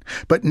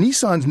 But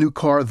Nissan's new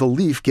car, the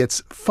Leaf,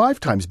 gets 5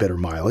 times better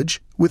mileage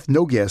with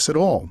no gas at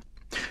all.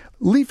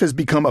 Leaf has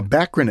become a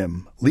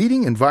backronym,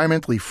 leading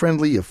environmentally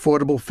friendly,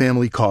 affordable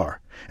family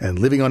car. And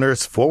Living on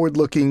Earth's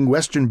forward-looking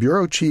Western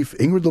Bureau Chief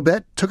Ingrid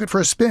Lebet took it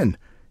for a spin.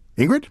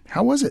 Ingrid,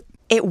 how was it?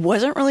 It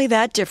wasn't really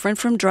that different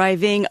from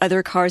driving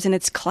other cars in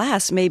its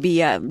class,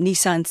 maybe a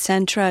Nissan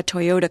Sentra,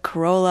 Toyota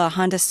Corolla,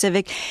 Honda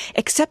Civic,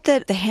 except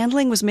that the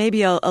handling was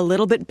maybe a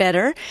little bit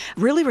better,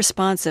 really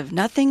responsive,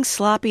 nothing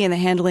sloppy in the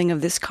handling of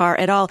this car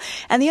at all.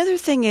 And the other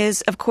thing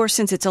is, of course,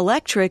 since it's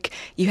electric,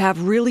 you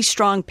have really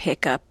strong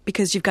pickup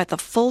because you've got the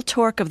full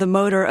torque of the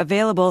motor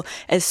available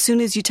as soon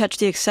as you touch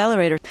the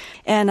accelerator.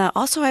 And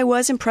also, I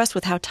was impressed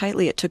with how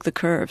tightly it took the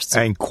curves.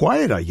 And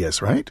quiet, I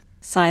guess, right?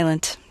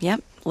 Silent.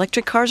 Yep.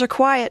 Electric cars are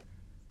quiet.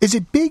 Is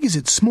it big? Is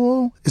it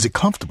small? Is it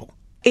comfortable?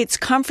 It's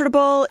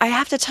comfortable. I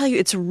have to tell you,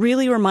 it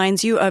really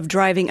reminds you of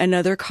driving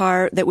another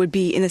car that would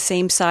be in the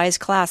same size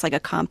class, like a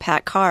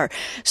compact car.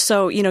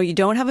 So, you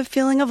don't have a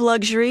feeling of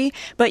luxury,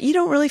 but you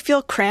don't really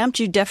feel cramped.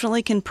 You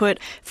definitely can put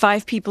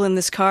 5 people in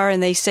this car,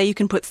 and they say you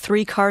can put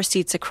 3 car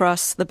seats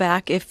across the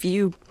back if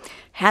you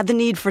had the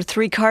need for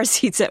 3 car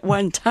seats at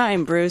one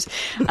time, Bruce.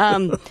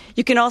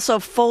 You can also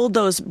fold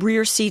those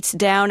rear seats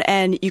down,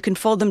 and you can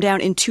fold them down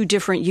in 2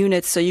 different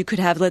units. So you could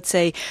have, let's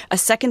say, a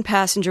second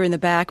passenger in the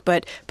back,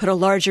 but put a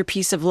larger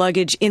piece of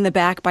luggage in the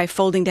back by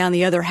folding down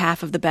the other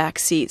half of the back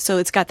seat. So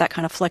it's got that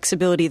kind of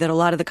flexibility that a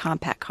lot of the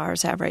compact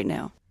cars have right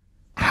now.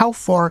 How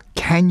far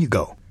can you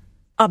go?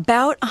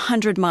 About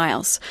 100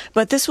 miles,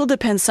 but this will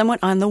depend somewhat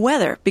on the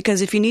weather,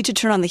 because if you need to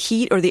turn on the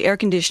heat or the air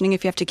conditioning,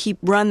 if you have to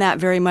run that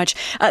very much,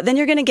 then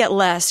you're going to get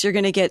less. You're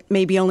going to get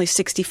maybe only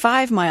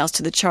 65 miles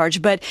to the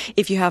charge. But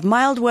if you have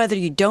mild weather,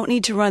 you don't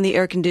need to run the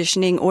air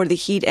conditioning or the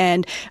heat,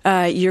 and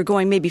you're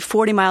going maybe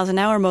 40 miles an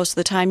hour most of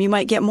the time, you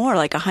might get more,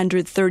 like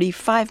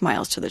 135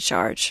 miles to the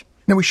charge.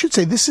 Now, we should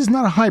say this is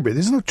not a hybrid.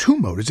 There's no 2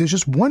 motors. There's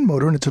just 1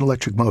 motor, and it's an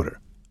electric motor.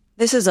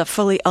 This is a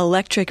fully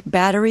electric,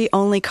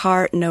 battery-only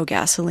car, no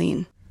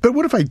gasoline. But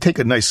what if I take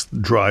a nice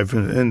drive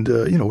and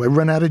I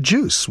run out of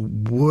juice?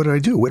 What do I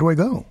do? Where do I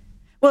go?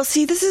 Well,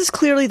 see, this is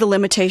clearly the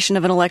limitation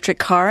of an electric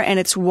car, and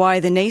it's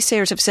why the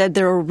naysayers have said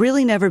there will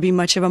really never be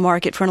much of a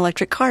market for an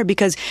electric car,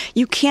 because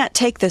you can't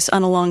take this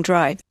on a long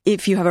drive.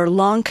 If you have a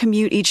long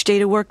commute each day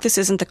to work, this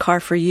isn't the car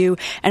for you,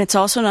 and it's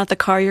also not the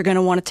car you're going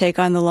to want to take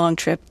on the long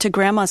trip to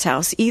Grandma's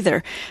house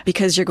either,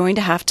 because you're going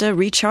to have to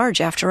recharge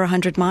after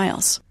 100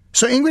 miles.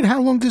 So, Ingrid,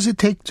 how long does it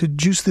take to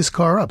juice this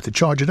car up, to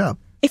charge it up?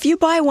 If you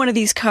buy one of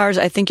these cars,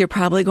 I think you're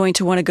probably going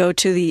to want to go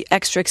to the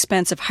extra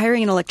expense of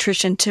hiring an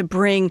electrician to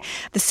bring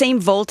the same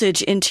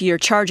voltage into your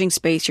charging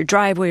space, your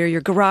driveway or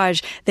your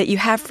garage, that you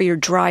have for your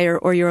dryer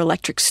or your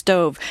electric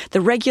stove.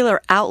 The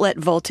regular outlet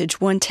voltage,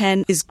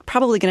 110, is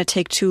probably going to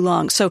take too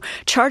long. So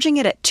charging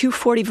it at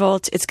 240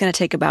 volts, it's going to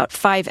take about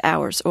 5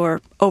 hours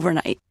or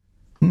overnight.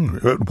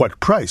 What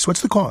price?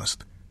 What's the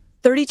cost?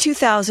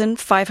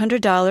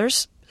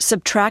 $32,500.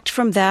 Subtract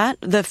from that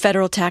the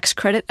federal tax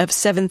credit of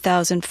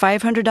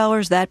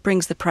 $7,500. That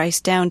brings the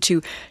price down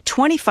to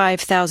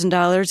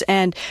 $25,000.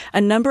 And a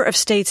number of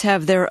states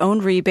have their own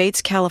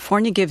rebates.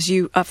 California gives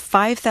you a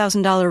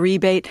 $5,000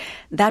 rebate.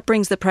 That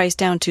brings the price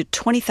down to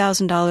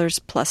 $20,000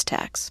 plus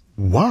tax.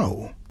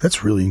 Wow,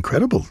 that's really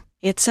incredible.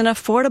 It's an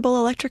affordable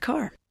electric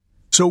car.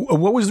 So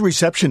what was the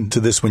reception to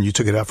this when you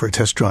took it out for a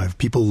test drive?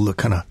 People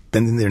kind of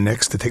bending their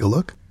necks to take a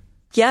look?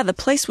 Yeah, the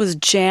place was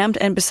jammed,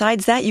 and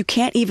besides that, you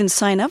can't even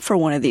sign up for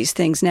one of these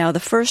things now. The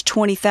first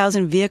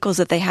 20,000 vehicles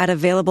that they had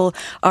available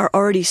are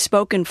already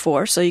spoken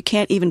for, so you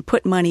can't even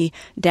put money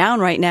down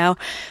right now.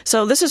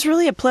 So this is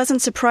really a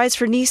pleasant surprise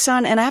for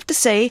Nissan, and I have to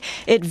say,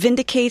 it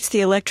vindicates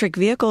the electric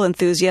vehicle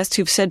enthusiasts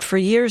who've said for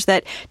years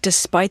that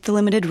despite the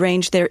limited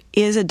range, there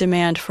is a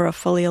demand for a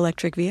fully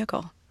electric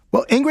vehicle.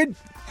 Well, Ingrid,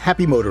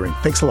 happy motoring.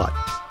 Thanks a lot.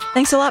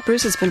 Thanks a lot,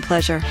 Bruce. It's been a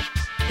pleasure.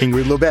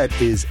 Ingrid Lobet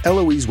is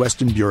LOE's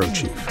Western Bureau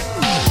Chief.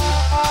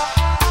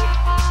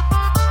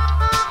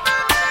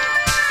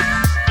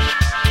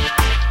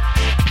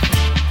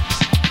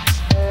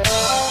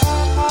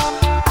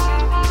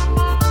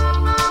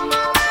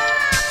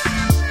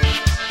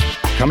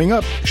 Coming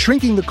up,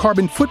 shrinking the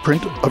carbon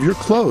footprint of your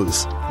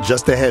clothes.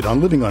 Just ahead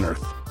on Living on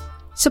Earth.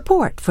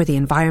 Support for the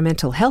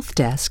Environmental Health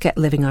Desk at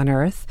Living on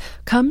Earth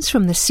comes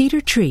from the Cedar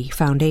Tree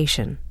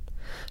Foundation.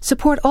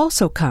 Support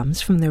also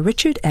comes from the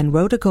Richard and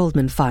Rhoda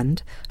Goldman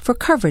Fund for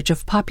coverage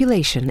of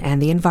population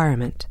and the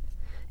environment,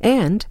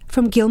 and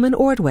from Gilman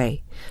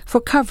Ordway for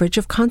coverage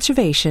of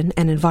conservation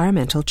and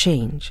environmental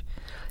change.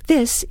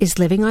 This is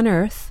Living on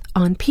Earth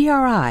on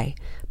PRI,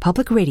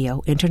 Public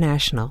Radio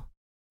International.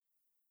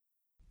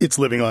 It's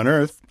Living on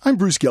Earth. I'm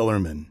Bruce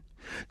Gellerman.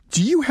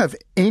 Do you have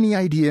any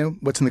idea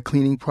what's in the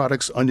cleaning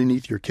products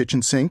underneath your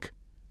kitchen sink?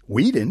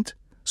 We didn't,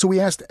 so we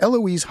asked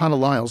LOE's Hannah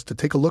Lyles to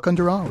take a look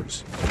under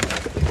ours.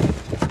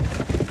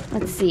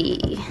 Let's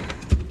see.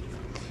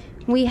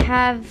 We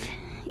have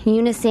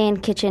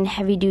Unisan Kitchen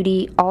Heavy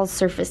Duty All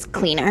Surface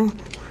Cleaner.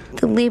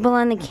 The label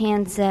on the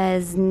can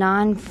says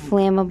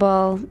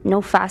non-flammable,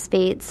 no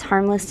phosphates,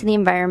 harmless to the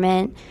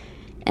environment.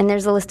 And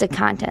there's a list of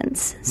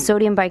contents: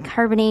 sodium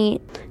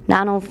bicarbonate,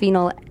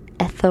 nonylphenol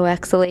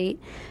ethoxylate,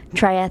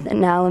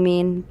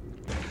 triethanolamine.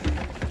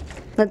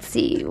 Let's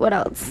see, what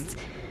else?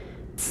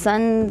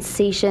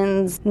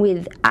 Sensations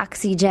with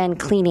oxygen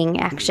cleaning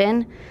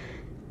action.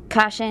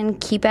 Caution,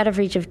 keep out of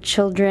reach of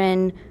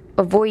children.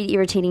 Avoid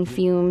irritating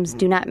fumes.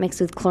 Do not mix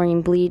with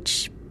chlorine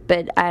bleach.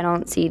 But I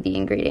don't see the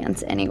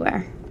ingredients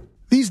anywhere.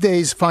 These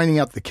days, finding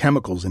out the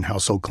chemicals in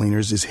household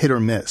cleaners is hit or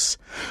miss.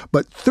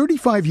 But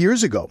 35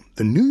 years ago,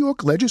 the New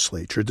York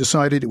legislature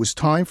decided it was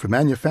time for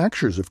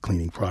manufacturers of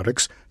cleaning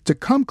products to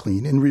come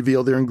clean and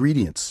reveal their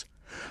ingredients.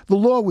 The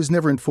law was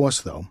never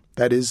enforced, though.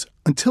 That is,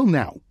 until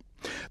now.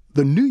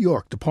 The New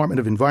York Department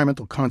of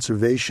Environmental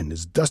Conservation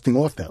is dusting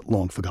off that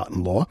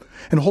long-forgotten law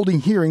and holding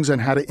hearings on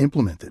how to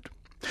implement it.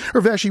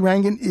 Urvashi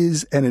Rangan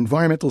is an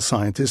environmental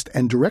scientist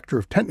and director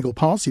of technical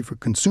policy for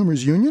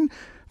Consumers Union.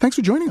 Thanks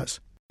for joining us.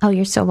 Oh,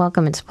 you're so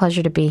welcome. It's a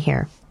pleasure to be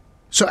here.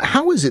 So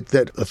how is it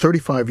that a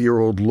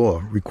 35-year-old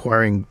law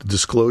requiring the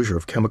disclosure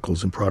of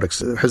chemicals in products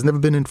has never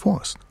been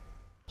enforced?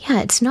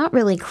 Yeah, it's not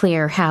really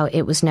clear how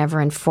it was never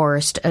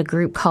enforced. A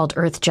group called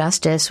Earth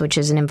Justice, which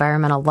is an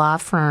environmental law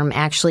firm,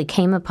 actually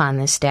came upon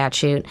this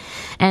statute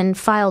and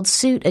filed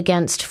suit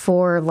against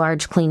 4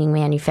 large cleaning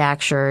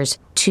manufacturers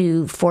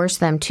to force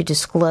them to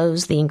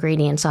disclose the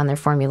ingredients on their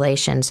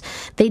formulations.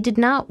 They did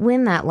not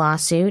win that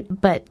lawsuit,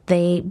 but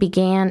they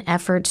began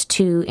efforts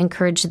to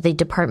encourage the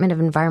Department of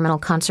Environmental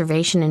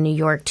Conservation in New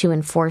York to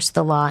enforce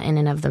the law in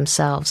and of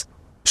themselves.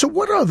 So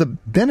what are the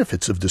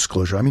benefits of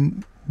disclosure? I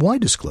mean, why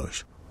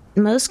disclose?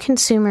 Most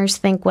consumers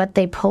think what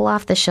they pull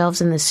off the shelves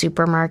in the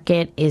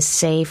supermarket is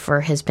safe or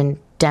has been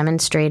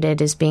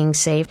demonstrated as being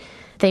safe.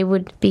 They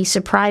would be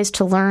surprised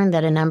to learn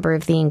that a number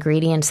of the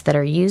ingredients that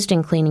are used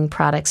in cleaning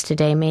products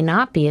today may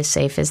not be as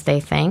safe as they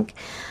think.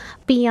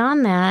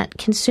 Beyond that,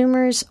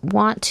 consumers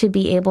want to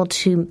be able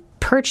to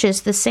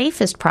purchase the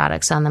safest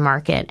products on the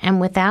market, and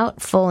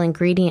without full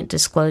ingredient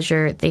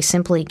disclosure, they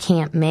simply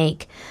can't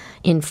make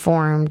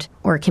informed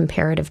or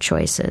comparative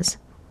choices.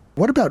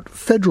 What about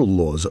federal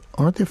laws?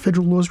 Aren't there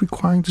federal laws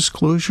requiring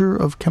disclosure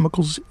of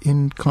chemicals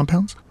in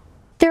compounds?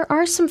 There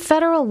are some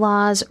federal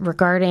laws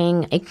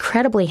regarding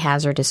incredibly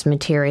hazardous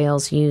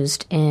materials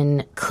used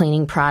in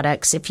cleaning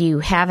products. If you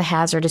have a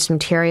hazardous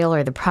material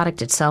or the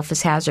product itself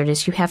is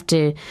hazardous, you have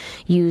to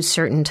use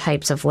certain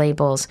types of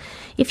labels.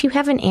 If you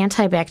have an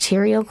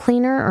antibacterial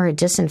cleaner or a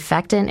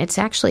disinfectant, it's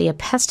actually a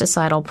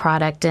pesticidal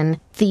product, and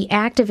the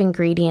active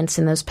ingredients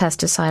in those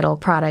pesticidal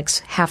products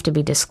have to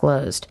be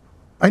disclosed.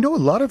 I know a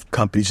lot of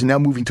companies are now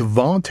moving to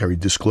voluntary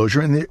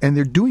disclosure, and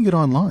they're doing it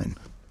online.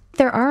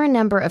 There are a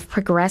number of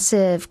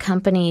progressive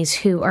companies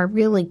who are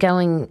really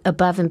going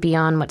above and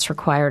beyond what's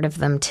required of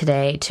them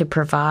today to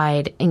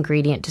provide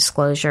ingredient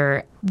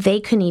disclosure. They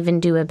can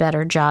even do a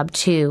better job,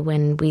 too,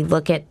 when we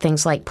look at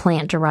things like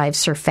plant-derived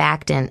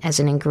surfactant as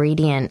an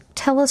ingredient.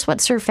 Tell us what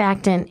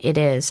surfactant it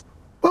is.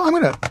 Well, I'm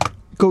going to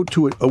go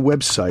to a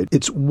website.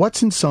 It's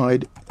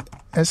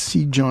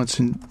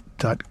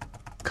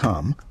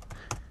what'sinsidescjohnson.com.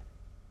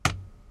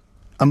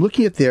 I'm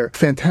looking at their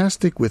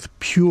Fantastic with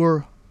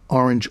Pure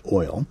Orange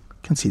Oil. You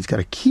can see it's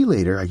got a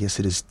chelator. I guess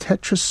it is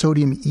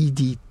tetrasodium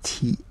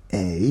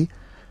EDTA.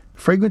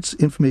 Fragrance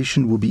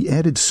information will be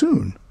added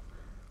soon.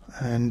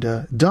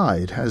 And dye.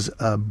 It has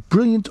a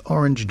brilliant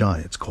orange dye,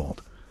 it's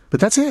called. But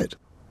that's it.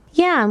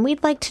 Yeah, and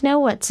we'd like to know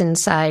what's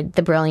inside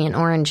the brilliant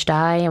orange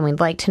dye, and we'd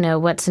like to know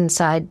what's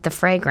inside the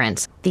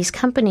fragrance. These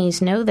companies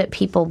know that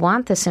people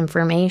want this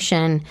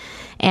information,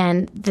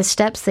 and the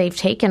steps they've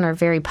taken are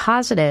very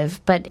positive,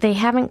 but they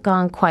haven't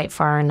gone quite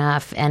far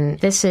enough, and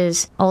this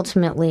is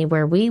ultimately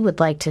where we would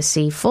like to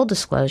see full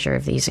disclosure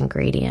of these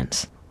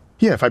ingredients.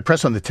 Yeah, if I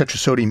press on the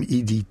tetrasodium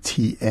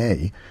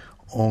EDTA,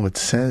 all it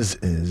says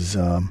is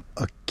a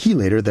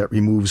chelator that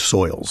removes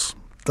soils.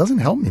 Doesn't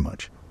help me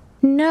much.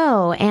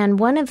 No, and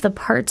one of the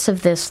parts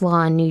of this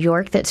law in New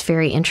York that's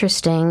very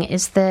interesting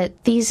is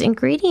that these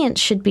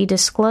ingredients should be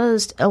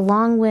disclosed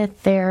along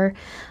with their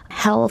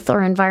health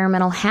or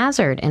environmental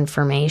hazard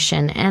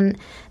information, and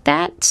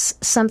that's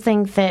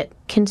something that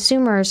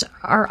consumers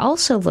are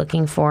also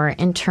looking for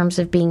in terms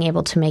of being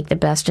able to make the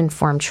best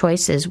informed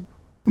choices.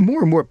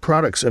 More and more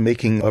products are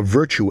making a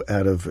virtue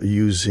out of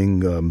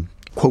using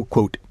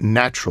quote,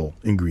 natural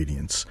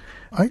ingredients.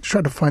 I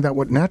tried to find out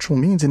what natural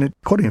means, and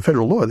according to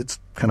federal law, that's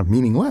kind of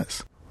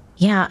meaningless.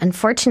 Yeah,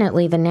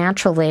 unfortunately, the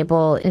natural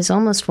label is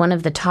almost one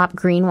of the top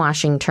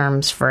greenwashing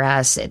terms for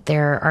us.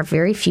 There are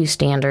very few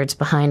standards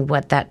behind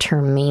what that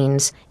term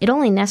means. It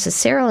only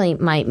necessarily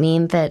might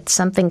mean that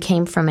something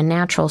came from a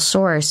natural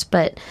source,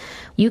 but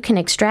you can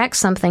extract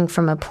something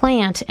from a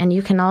plant, and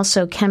you can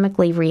also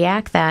chemically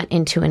react that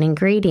into an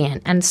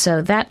ingredient. And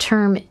so that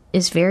term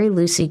is very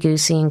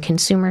loosey-goosey, and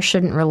consumers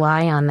shouldn't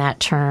rely on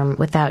that term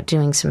without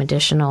doing some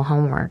additional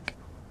homework.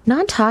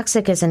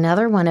 Non-toxic is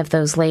another one of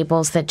those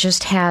labels that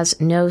just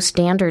has no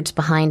standards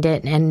behind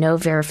it and no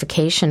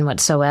verification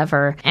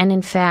whatsoever. And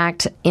in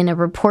fact, in a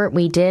report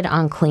we did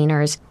on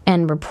cleaners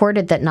and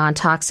reported that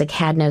non-toxic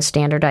had no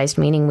standardized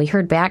meaning, we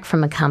heard back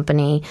from a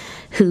company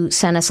who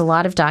sent us a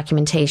lot of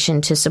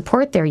documentation to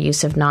support their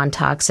use of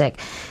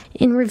non-toxic.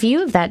 In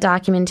review of that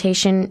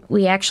documentation,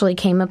 we actually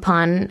came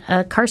upon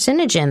a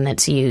carcinogen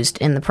that's used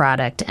in the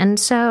product. And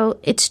so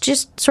it's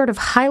just sort of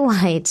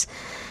highlights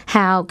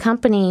how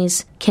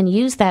companies can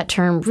use that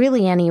term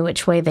really any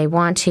which way they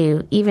want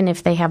to, even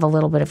if they have a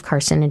little bit of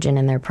carcinogen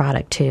in their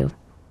product too.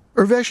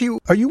 Urvashi,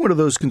 are you one of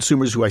those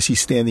consumers who I see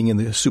standing in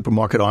the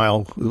supermarket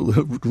aisle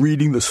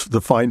reading the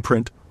fine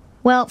print?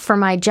 Well, for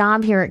my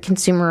job here at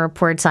Consumer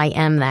Reports, I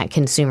am that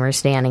consumer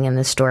standing in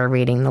the store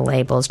reading the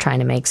labels, trying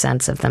to make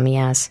sense of them,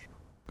 yes.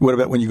 What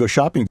about when you go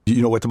shopping? Do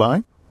you know what to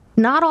buy?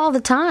 Not all the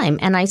time,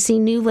 and I see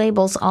new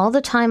labels all the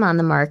time on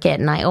the market,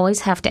 and I always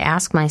have to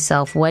ask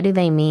myself, what do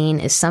they mean?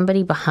 Is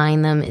somebody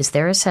behind them? Is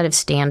there a set of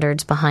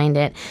standards behind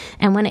it?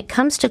 And when it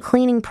comes to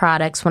cleaning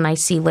products, when I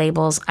see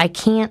labels, I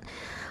can't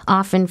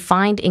often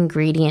find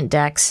ingredient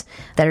decks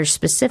that are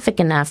specific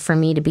enough for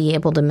me to be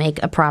able to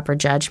make a proper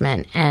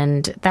judgment.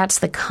 And that's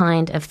the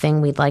kind of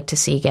thing we'd like to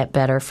see get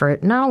better for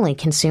not only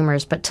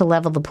consumers, but to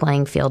level the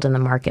playing field in the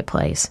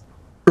marketplace.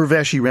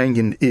 Urvashi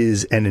Rangan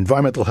is an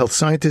environmental health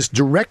scientist,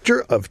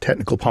 director of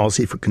technical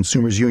policy for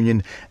Consumers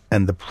Union,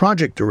 and the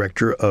project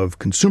director of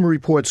Consumer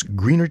Reports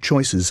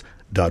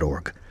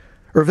greenerchoices.org.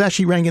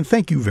 Urvashi Rangan,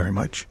 thank you very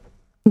much.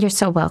 You're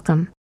so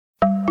welcome.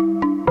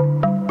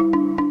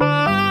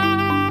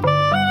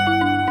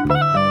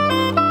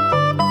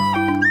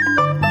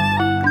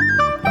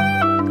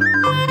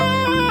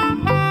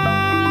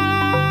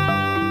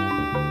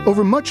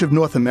 Over much of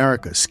North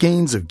America,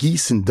 skeins of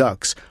geese and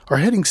ducks are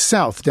heading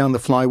south down the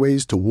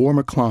flyways to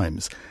warmer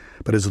climes.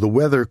 But as the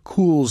weather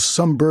cools,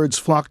 some birds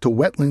flock to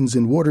wetlands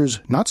and waters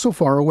not so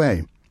far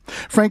away.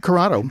 Frank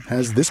Corrado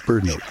has this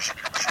bird note.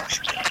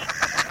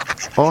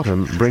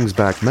 Autumn brings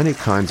back many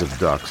kinds of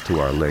ducks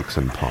to our lakes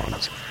and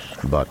ponds,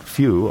 but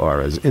few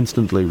are as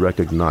instantly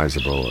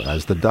recognizable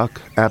as the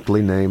duck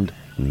aptly named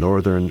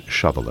northern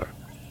shoveler.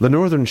 The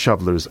northern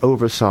shoveler's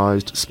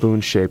oversized,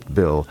 spoon-shaped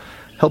bill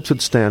helps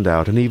it stand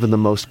out in even the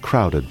most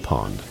crowded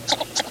pond.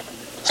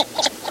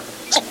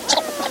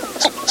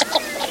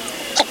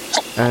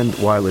 And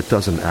while it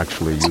doesn't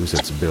actually use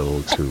its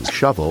bill to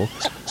shovel,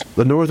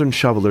 the northern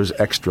shoveler's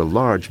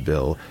extra-large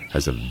bill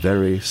has a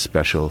very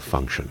special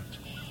function.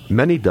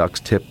 Many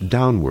ducks tip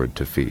downward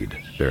to feed,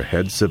 their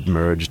heads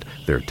submerged,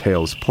 their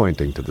tails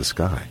pointing to the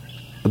sky.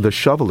 The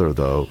shoveler,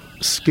 though,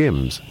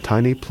 skims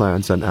tiny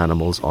plants and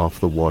animals off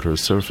the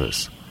water's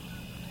surface.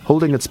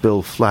 Holding its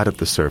bill flat at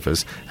the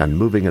surface and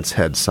moving its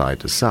head side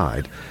to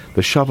side,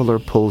 the shoveler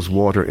pulls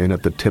water in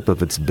at the tip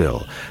of its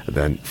bill,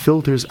 then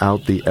filters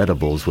out the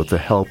edibles with the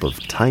help of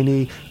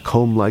tiny,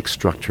 comb-like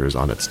structures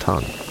on its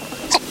tongue.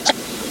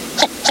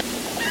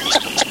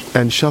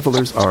 And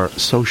shovelers are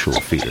social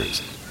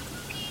feeders.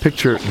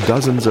 Picture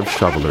dozens of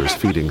shovelers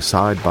feeding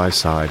side by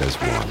side as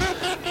one,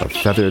 a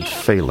feathered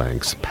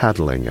phalanx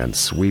paddling and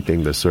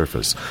sweeping the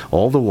surface,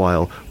 all the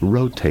while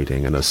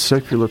rotating in a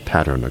circular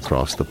pattern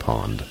across the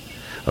pond.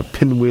 A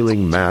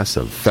pinwheeling mass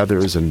of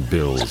feathers and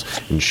bills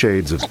in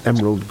shades of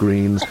emerald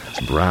green,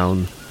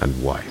 brown, and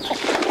white.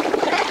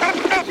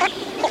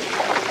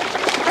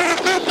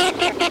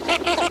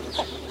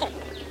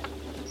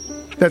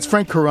 That's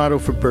Frank Corrado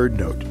for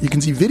BirdNote. You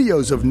can see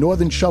videos of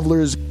northern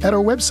shovelers at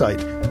our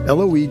website,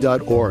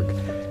 loe.org.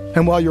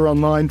 And while you're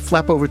online,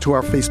 flap over to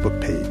our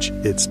Facebook page.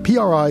 It's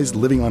PRI's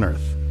Living on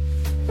Earth.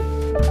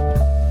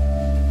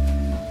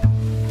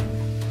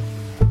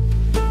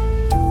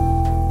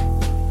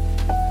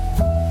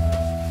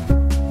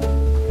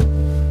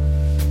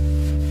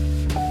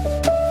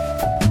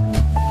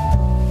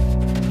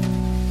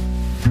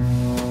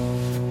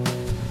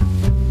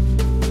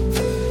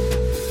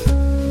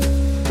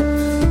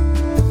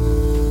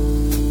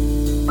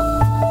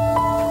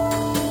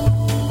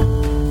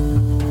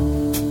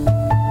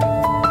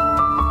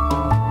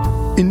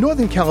 In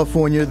Northern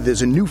California,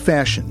 there's a new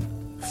fashion.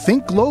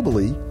 Think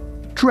globally,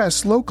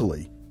 dress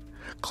locally.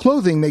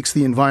 Clothing makes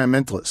the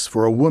environmentalist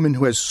for a woman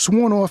who has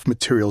sworn off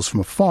materials from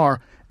afar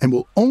and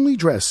will only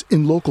dress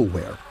in local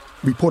wear.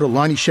 Reporter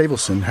Lonnie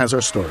Shavelson has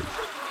our story.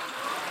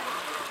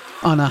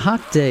 On a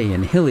hot day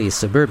in hilly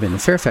suburban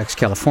Fairfax,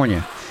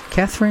 California,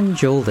 Catherine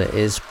Jolda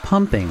is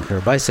pumping her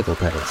bicycle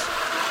pedals.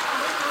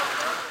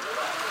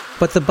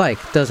 But the bike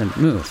doesn't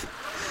move.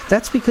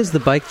 That's because the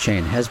bike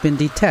chain has been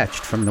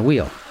detached from the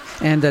wheel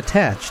and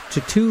attached to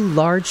two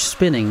large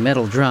spinning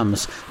metal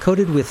drums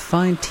coated with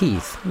fine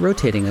teeth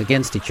rotating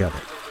against each other.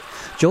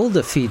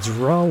 Jolda feeds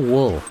raw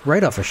wool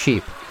right off a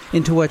sheep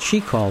into what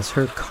she calls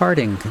her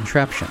carding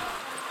contraption.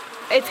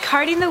 It's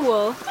carding the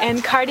wool,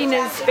 and carding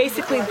is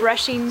basically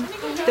brushing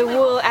the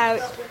wool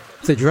out.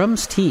 The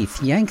drum's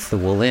teeth yank the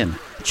wool in,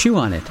 chew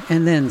on it,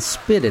 and then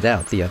spit it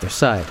out the other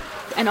side.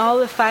 And all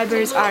the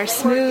fibers are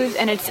smooth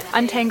and it's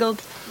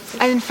untangled.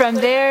 And from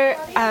there,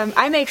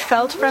 I make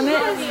felt from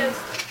it.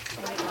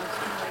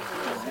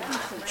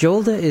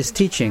 Jolda is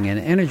teaching an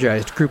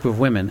energized group of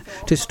women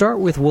to start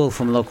with wool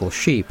from local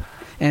sheep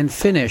and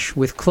finish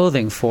with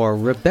clothing for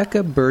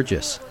Rebecca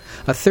Burgess,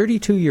 a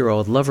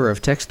 32-year-old lover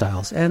of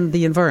textiles and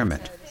the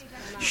environment.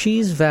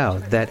 She's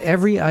vowed that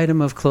every item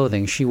of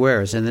clothing she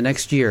wears in the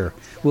next year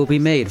will be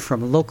made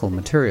from local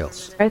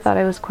materials. I thought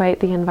I was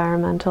quite the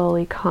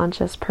environmentally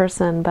conscious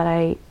person, but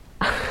I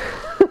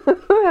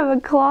have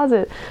a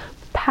closet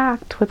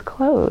packed with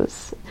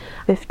clothes.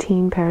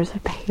 15 pairs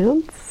of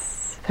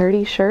pants,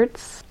 30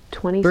 shirts,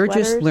 20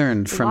 Burgess sweaters,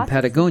 learned from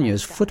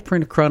Patagonia's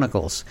Footprint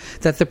Chronicles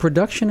that the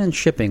production and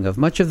shipping of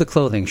much of the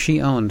clothing she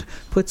owned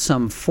put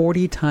some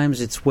 40 times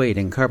its weight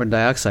in carbon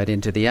dioxide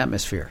into the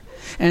atmosphere,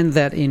 and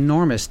that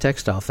enormous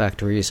textile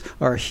factories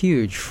are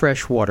huge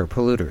freshwater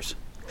polluters.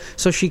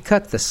 So she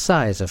cut the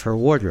size of her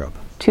wardrobe.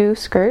 2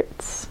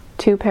 skirts,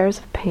 2 pairs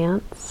of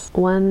pants,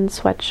 1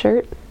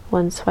 sweatshirt,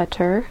 1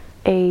 sweater,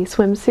 a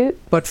swimsuit.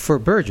 But for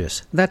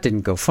Burgess, that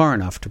didn't go far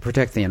enough to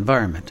protect the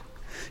environment.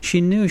 She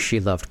knew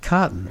she loved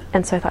cotton.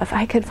 And so I thought, if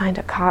I could find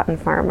a cotton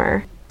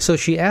farmer. So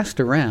she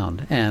asked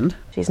around, and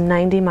she's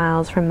 90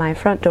 miles from my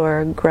front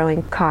door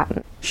growing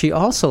cotton. She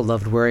also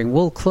loved wearing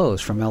wool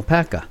clothes from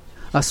alpaca,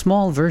 a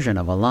small version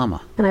of a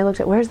llama. And I looked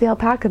at, where's the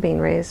alpaca being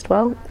raised?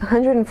 Well,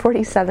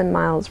 147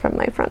 miles from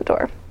my front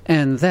door.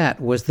 And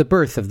that was the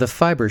birth of the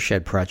Fiber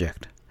Shed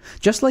Project.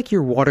 Just like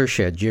your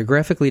watershed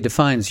geographically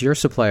defines your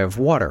supply of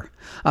water,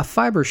 a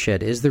fiber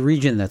shed is the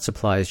region that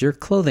supplies your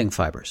clothing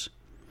fibers.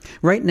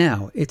 Right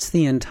now, it's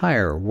the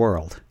entire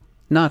world,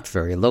 not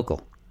very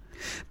local.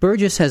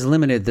 Burgess has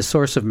limited the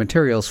source of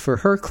materials for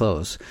her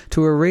clothes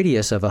to a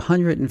radius of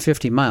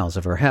 150 miles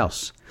of her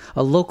house,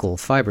 a local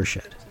fiber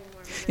shed.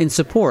 In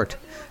support,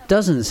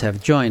 dozens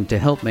have joined to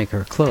help make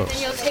her clothes.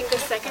 And you'll take the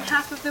second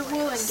half of the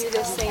wool and do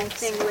the same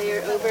thing,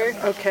 layer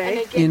over.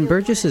 Okay. In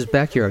Burgess's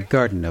backyard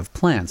garden of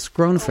plants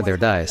grown for their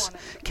dyes,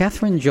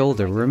 Catherine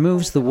Jolder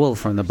removes the wool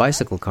from the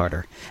bicycle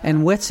carter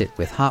and wets it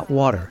with hot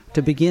water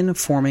to begin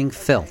forming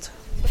felt.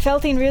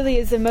 Felting really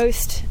is the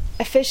most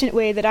efficient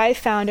way that I've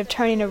found of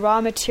turning a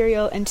raw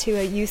material into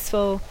a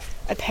useful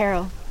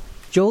apparel.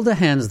 Jolda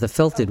hands the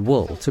felted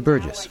wool to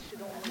Burgess.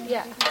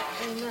 Yeah,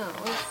 I know.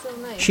 It's so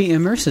nice. She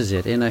immerses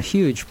it in a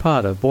huge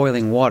pot of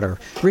boiling water,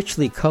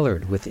 richly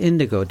colored with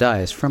indigo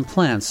dyes from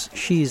plants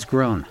she's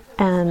grown.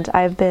 And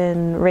I've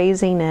been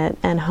raising it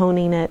and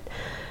honing it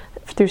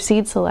through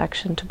seed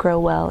selection to grow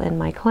well in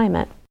my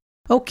climate.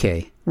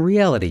 Okay,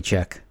 reality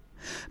check.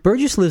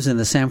 Burgess lives in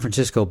the San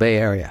Francisco Bay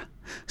Area.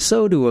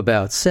 So do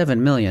about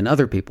 7 million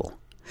other people.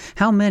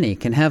 How many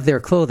can have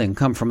their clothing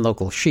come from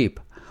local sheep,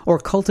 or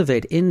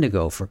cultivate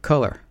indigo for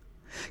color?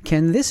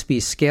 Can this be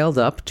scaled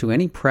up to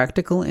any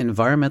practical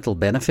environmental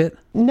benefit?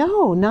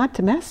 No, not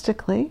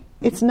domestically.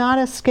 It's not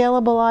a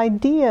scalable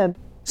idea.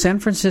 San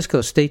Francisco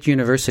State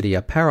University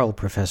apparel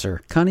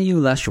professor Kaniu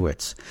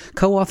Lashowitz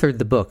co-authored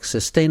the book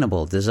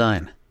Sustainable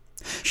Design.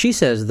 She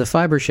says the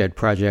Fiber Shed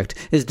Project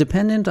is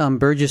dependent on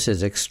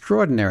Burgess's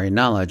extraordinary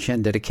knowledge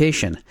and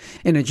dedication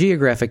in a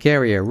geographic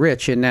area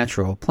rich in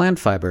natural plant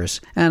fibers,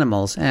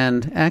 animals,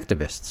 and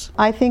activists.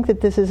 I think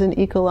that this is an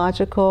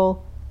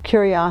ecological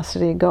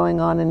curiosity going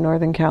on in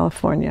Northern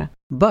California.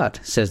 But,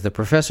 says the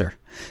professor,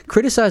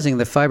 criticizing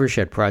the Fiber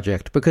Shed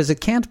Project because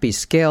it can't be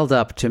scaled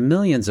up to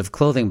millions of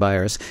clothing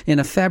buyers in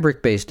a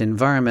fabric-based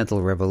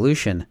environmental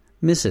revolution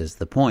misses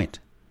the point.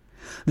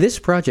 This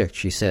project,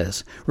 she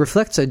says,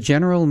 reflects a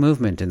general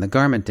movement in the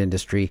garment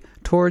industry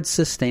towards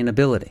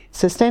sustainability.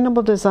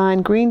 Sustainable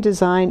design, green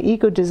design,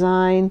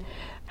 eco-design.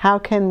 How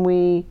can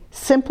we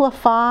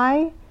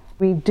simplify,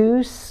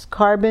 reduce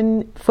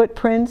carbon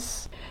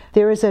footprints?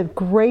 There is a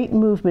great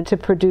movement to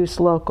produce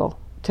local,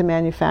 to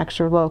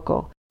manufacture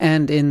local.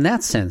 And in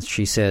that sense,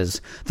 she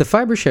says, the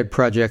Fiber Shed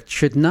Project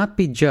should not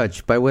be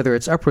judged by whether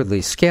it's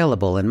upwardly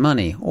scalable in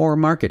money or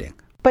marketing.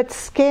 But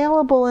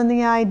scalable in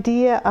the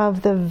idea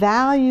of the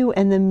value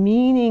and the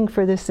meaning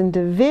for this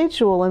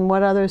individual and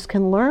what others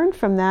can learn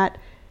from that.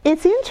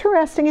 It's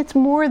interesting. It's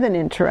more than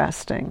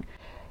interesting.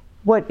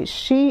 What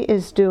she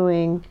is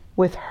doing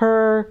with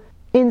her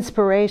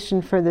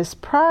inspiration for this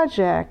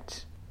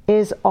project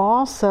is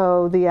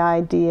also the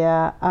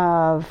idea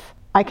of,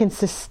 I can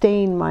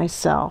sustain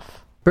myself.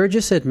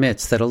 Burgess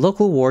admits that a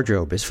local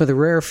wardrobe is for the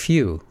rare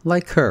few,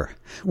 like her,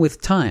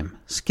 with time,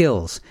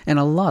 skills, and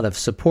a lot of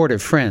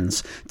supportive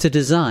friends to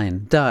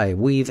design, dye,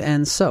 weave,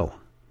 and sew.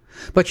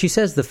 But she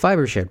says the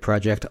Fiber Shed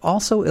Project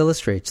also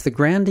illustrates the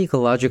grand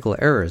ecological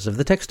errors of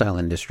the textile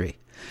industry.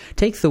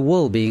 Take the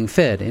wool being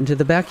fed into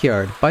the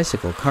backyard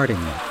bicycle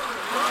carting mill.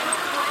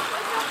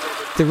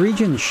 The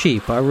region's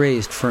sheep are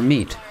raised for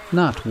meat,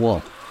 not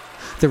wool.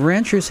 The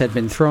ranchers had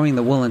been throwing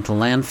the wool into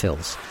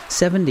landfills,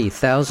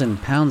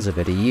 70,000 pounds of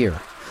it a year,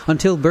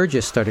 until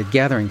Burgess started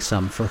gathering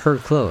some for her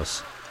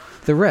clothes.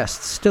 The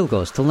rest still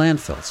goes to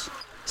landfills,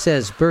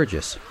 says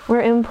Burgess.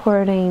 We're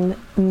importing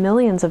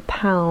millions of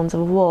pounds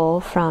of wool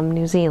from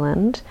New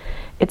Zealand.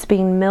 It's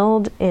being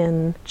milled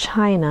in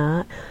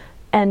China,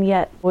 and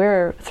yet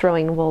we're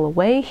throwing wool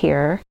away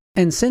here.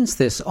 And since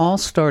this all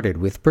started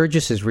with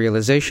Burgess's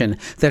realization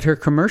that her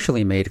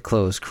commercially made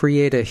clothes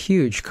create a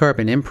huge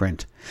carbon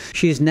imprint,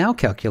 she is now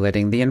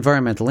calculating the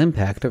environmental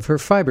impact of her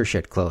fiber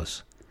shed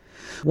clothes.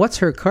 What's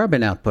her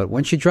carbon output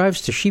when she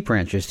drives to sheep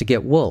ranches to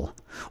get wool,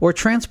 or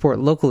transport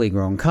locally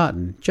grown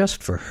cotton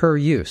just for her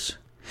use?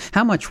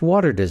 How much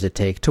water does it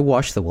take to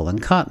wash the wool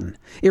and cotton,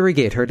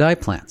 irrigate her dye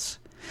plants?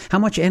 How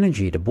much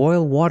energy to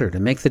boil water to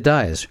make the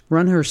dyes,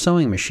 run her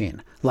sewing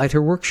machine, light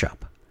her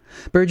workshop?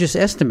 Burgess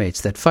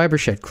estimates that fiber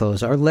shed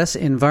clothes are less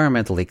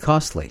environmentally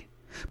costly,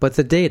 but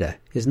the data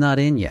is not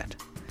in yet.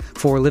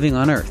 For Living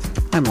on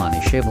Earth, I'm Lonnie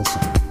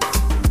Shavelson.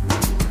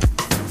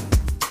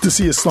 To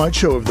see a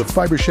slideshow of the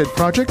Fiber Shed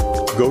Project,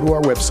 go to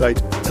our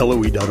website,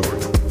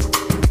 LOE.org.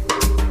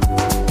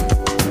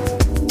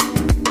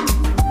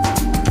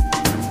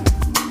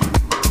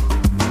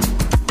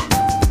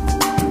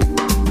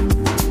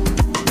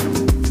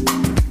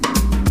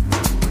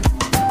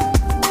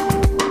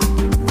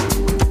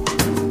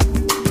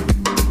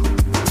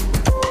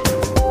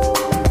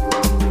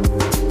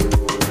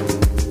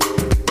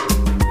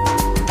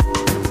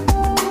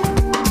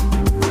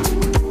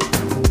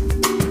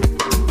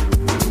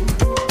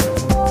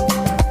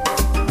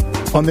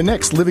 On the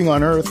next Living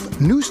on Earth,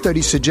 new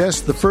studies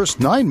suggest the first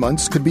 9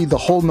 months could be the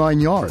whole 9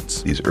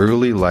 yards. These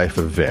early life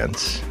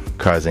events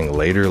causing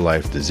later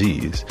life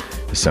disease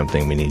is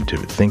something we need to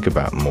think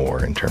about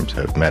more in terms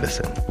of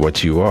medicine.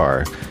 What you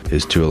are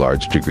is to a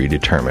large degree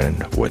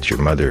determined what your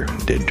mother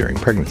did during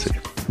pregnancy.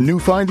 New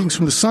findings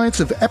from the science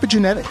of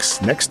epigenetics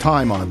next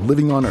time on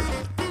Living on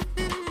Earth.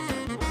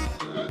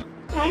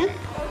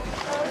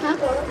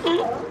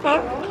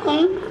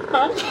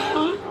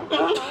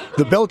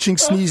 The belching,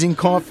 sneezing,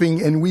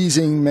 coughing, and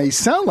wheezing may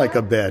sound like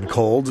a bad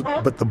cold,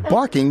 but the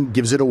barking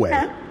gives it away.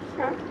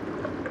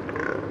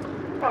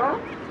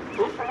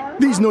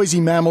 These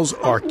noisy mammals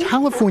are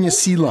California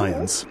sea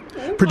lions.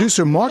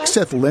 Producer Mark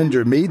Seth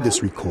Lender made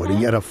this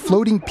recording at a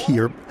floating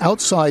pier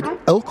outside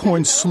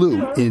Elkhorn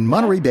Slough in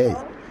Monterey Bay.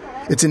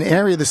 It's an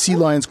area the sea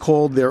lions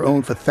called their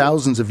own for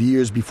thousands of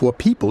years before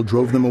people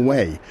drove them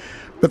away.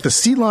 But the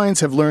sea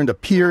lions have learned a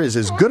pier is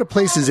as good a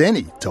place as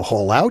any to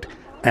haul out.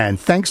 And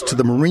thanks to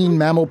the Marine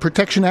Mammal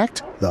Protection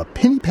Act, the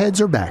pinnipeds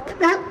are back.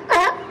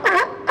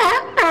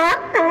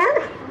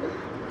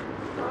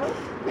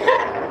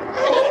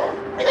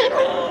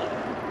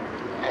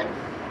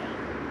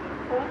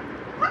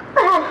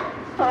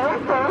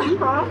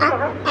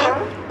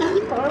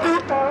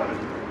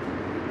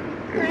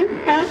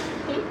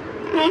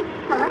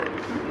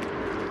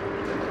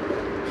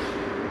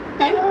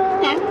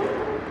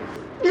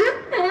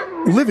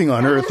 Living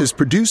on Earth is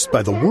produced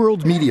by the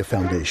World Media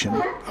Foundation.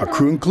 Our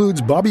crew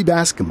includes Bobby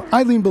Bascom,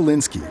 Eileen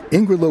Belinsky,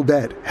 Ingrid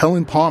Lobet,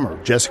 Helen Palmer,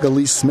 Jessica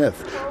Lee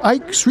Smith,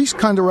 Ike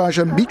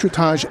Sriskandaraja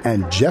Mitrataj,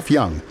 and Jeff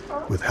Young,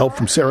 with help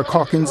from Sarah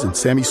Calkins and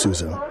Sammy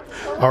Souza.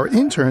 Our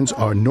interns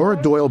are Nora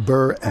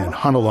Doyle-Burr and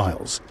Hannah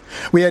Lyles.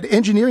 We had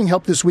engineering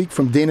help this week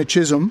from Dana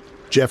Chisholm.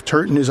 Jeff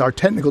Turton is our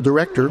technical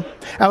director.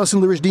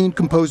 Allison Lirisdeen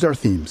composed our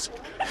themes.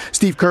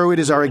 Steve Kerwitt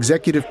is our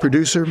executive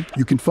producer.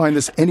 You can find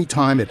us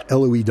anytime at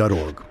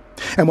LOE.org.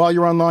 And while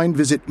you're online,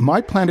 visit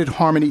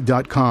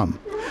myplanetharmony.com.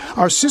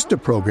 Our sister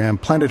program,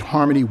 Planet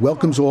Harmony,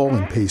 welcomes all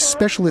and pays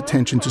special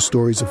attention to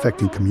stories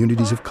affecting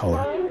communities of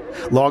color.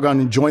 Log on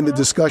and join the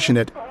discussion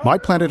at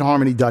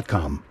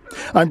myplanetharmony.com.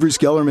 I'm Bruce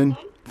Gellerman.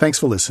 Thanks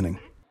for listening.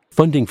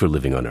 Funding for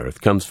Living on Earth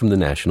comes from the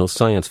National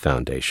Science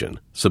Foundation,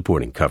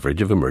 supporting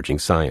coverage of emerging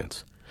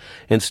science.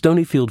 And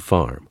Stonyfield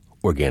Farm,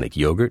 organic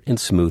yogurt and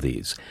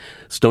smoothies.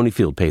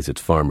 Stonyfield pays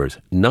its farmers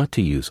not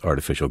to use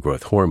artificial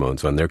growth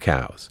hormones on their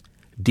cows.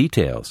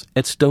 Details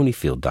at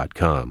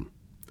stonyfield.com.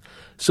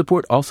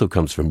 Support also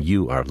comes from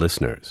you, our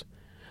listeners.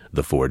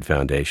 The Ford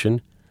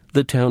Foundation,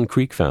 the Town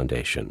Creek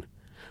Foundation,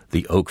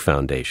 the Oak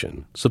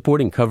Foundation,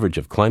 supporting coverage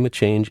of climate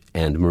change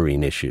and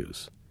marine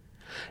issues,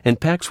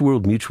 and Pax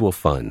World Mutual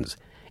Funds,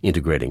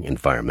 integrating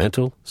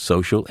environmental,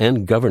 social,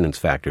 and governance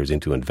factors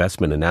into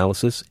investment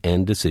analysis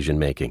and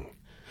decision-making.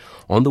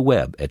 On the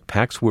web at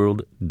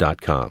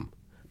paxworld.com.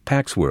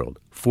 Pax World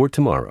for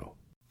tomorrow.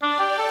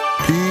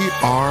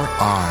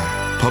 PRI,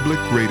 Public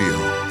Radio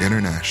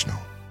International.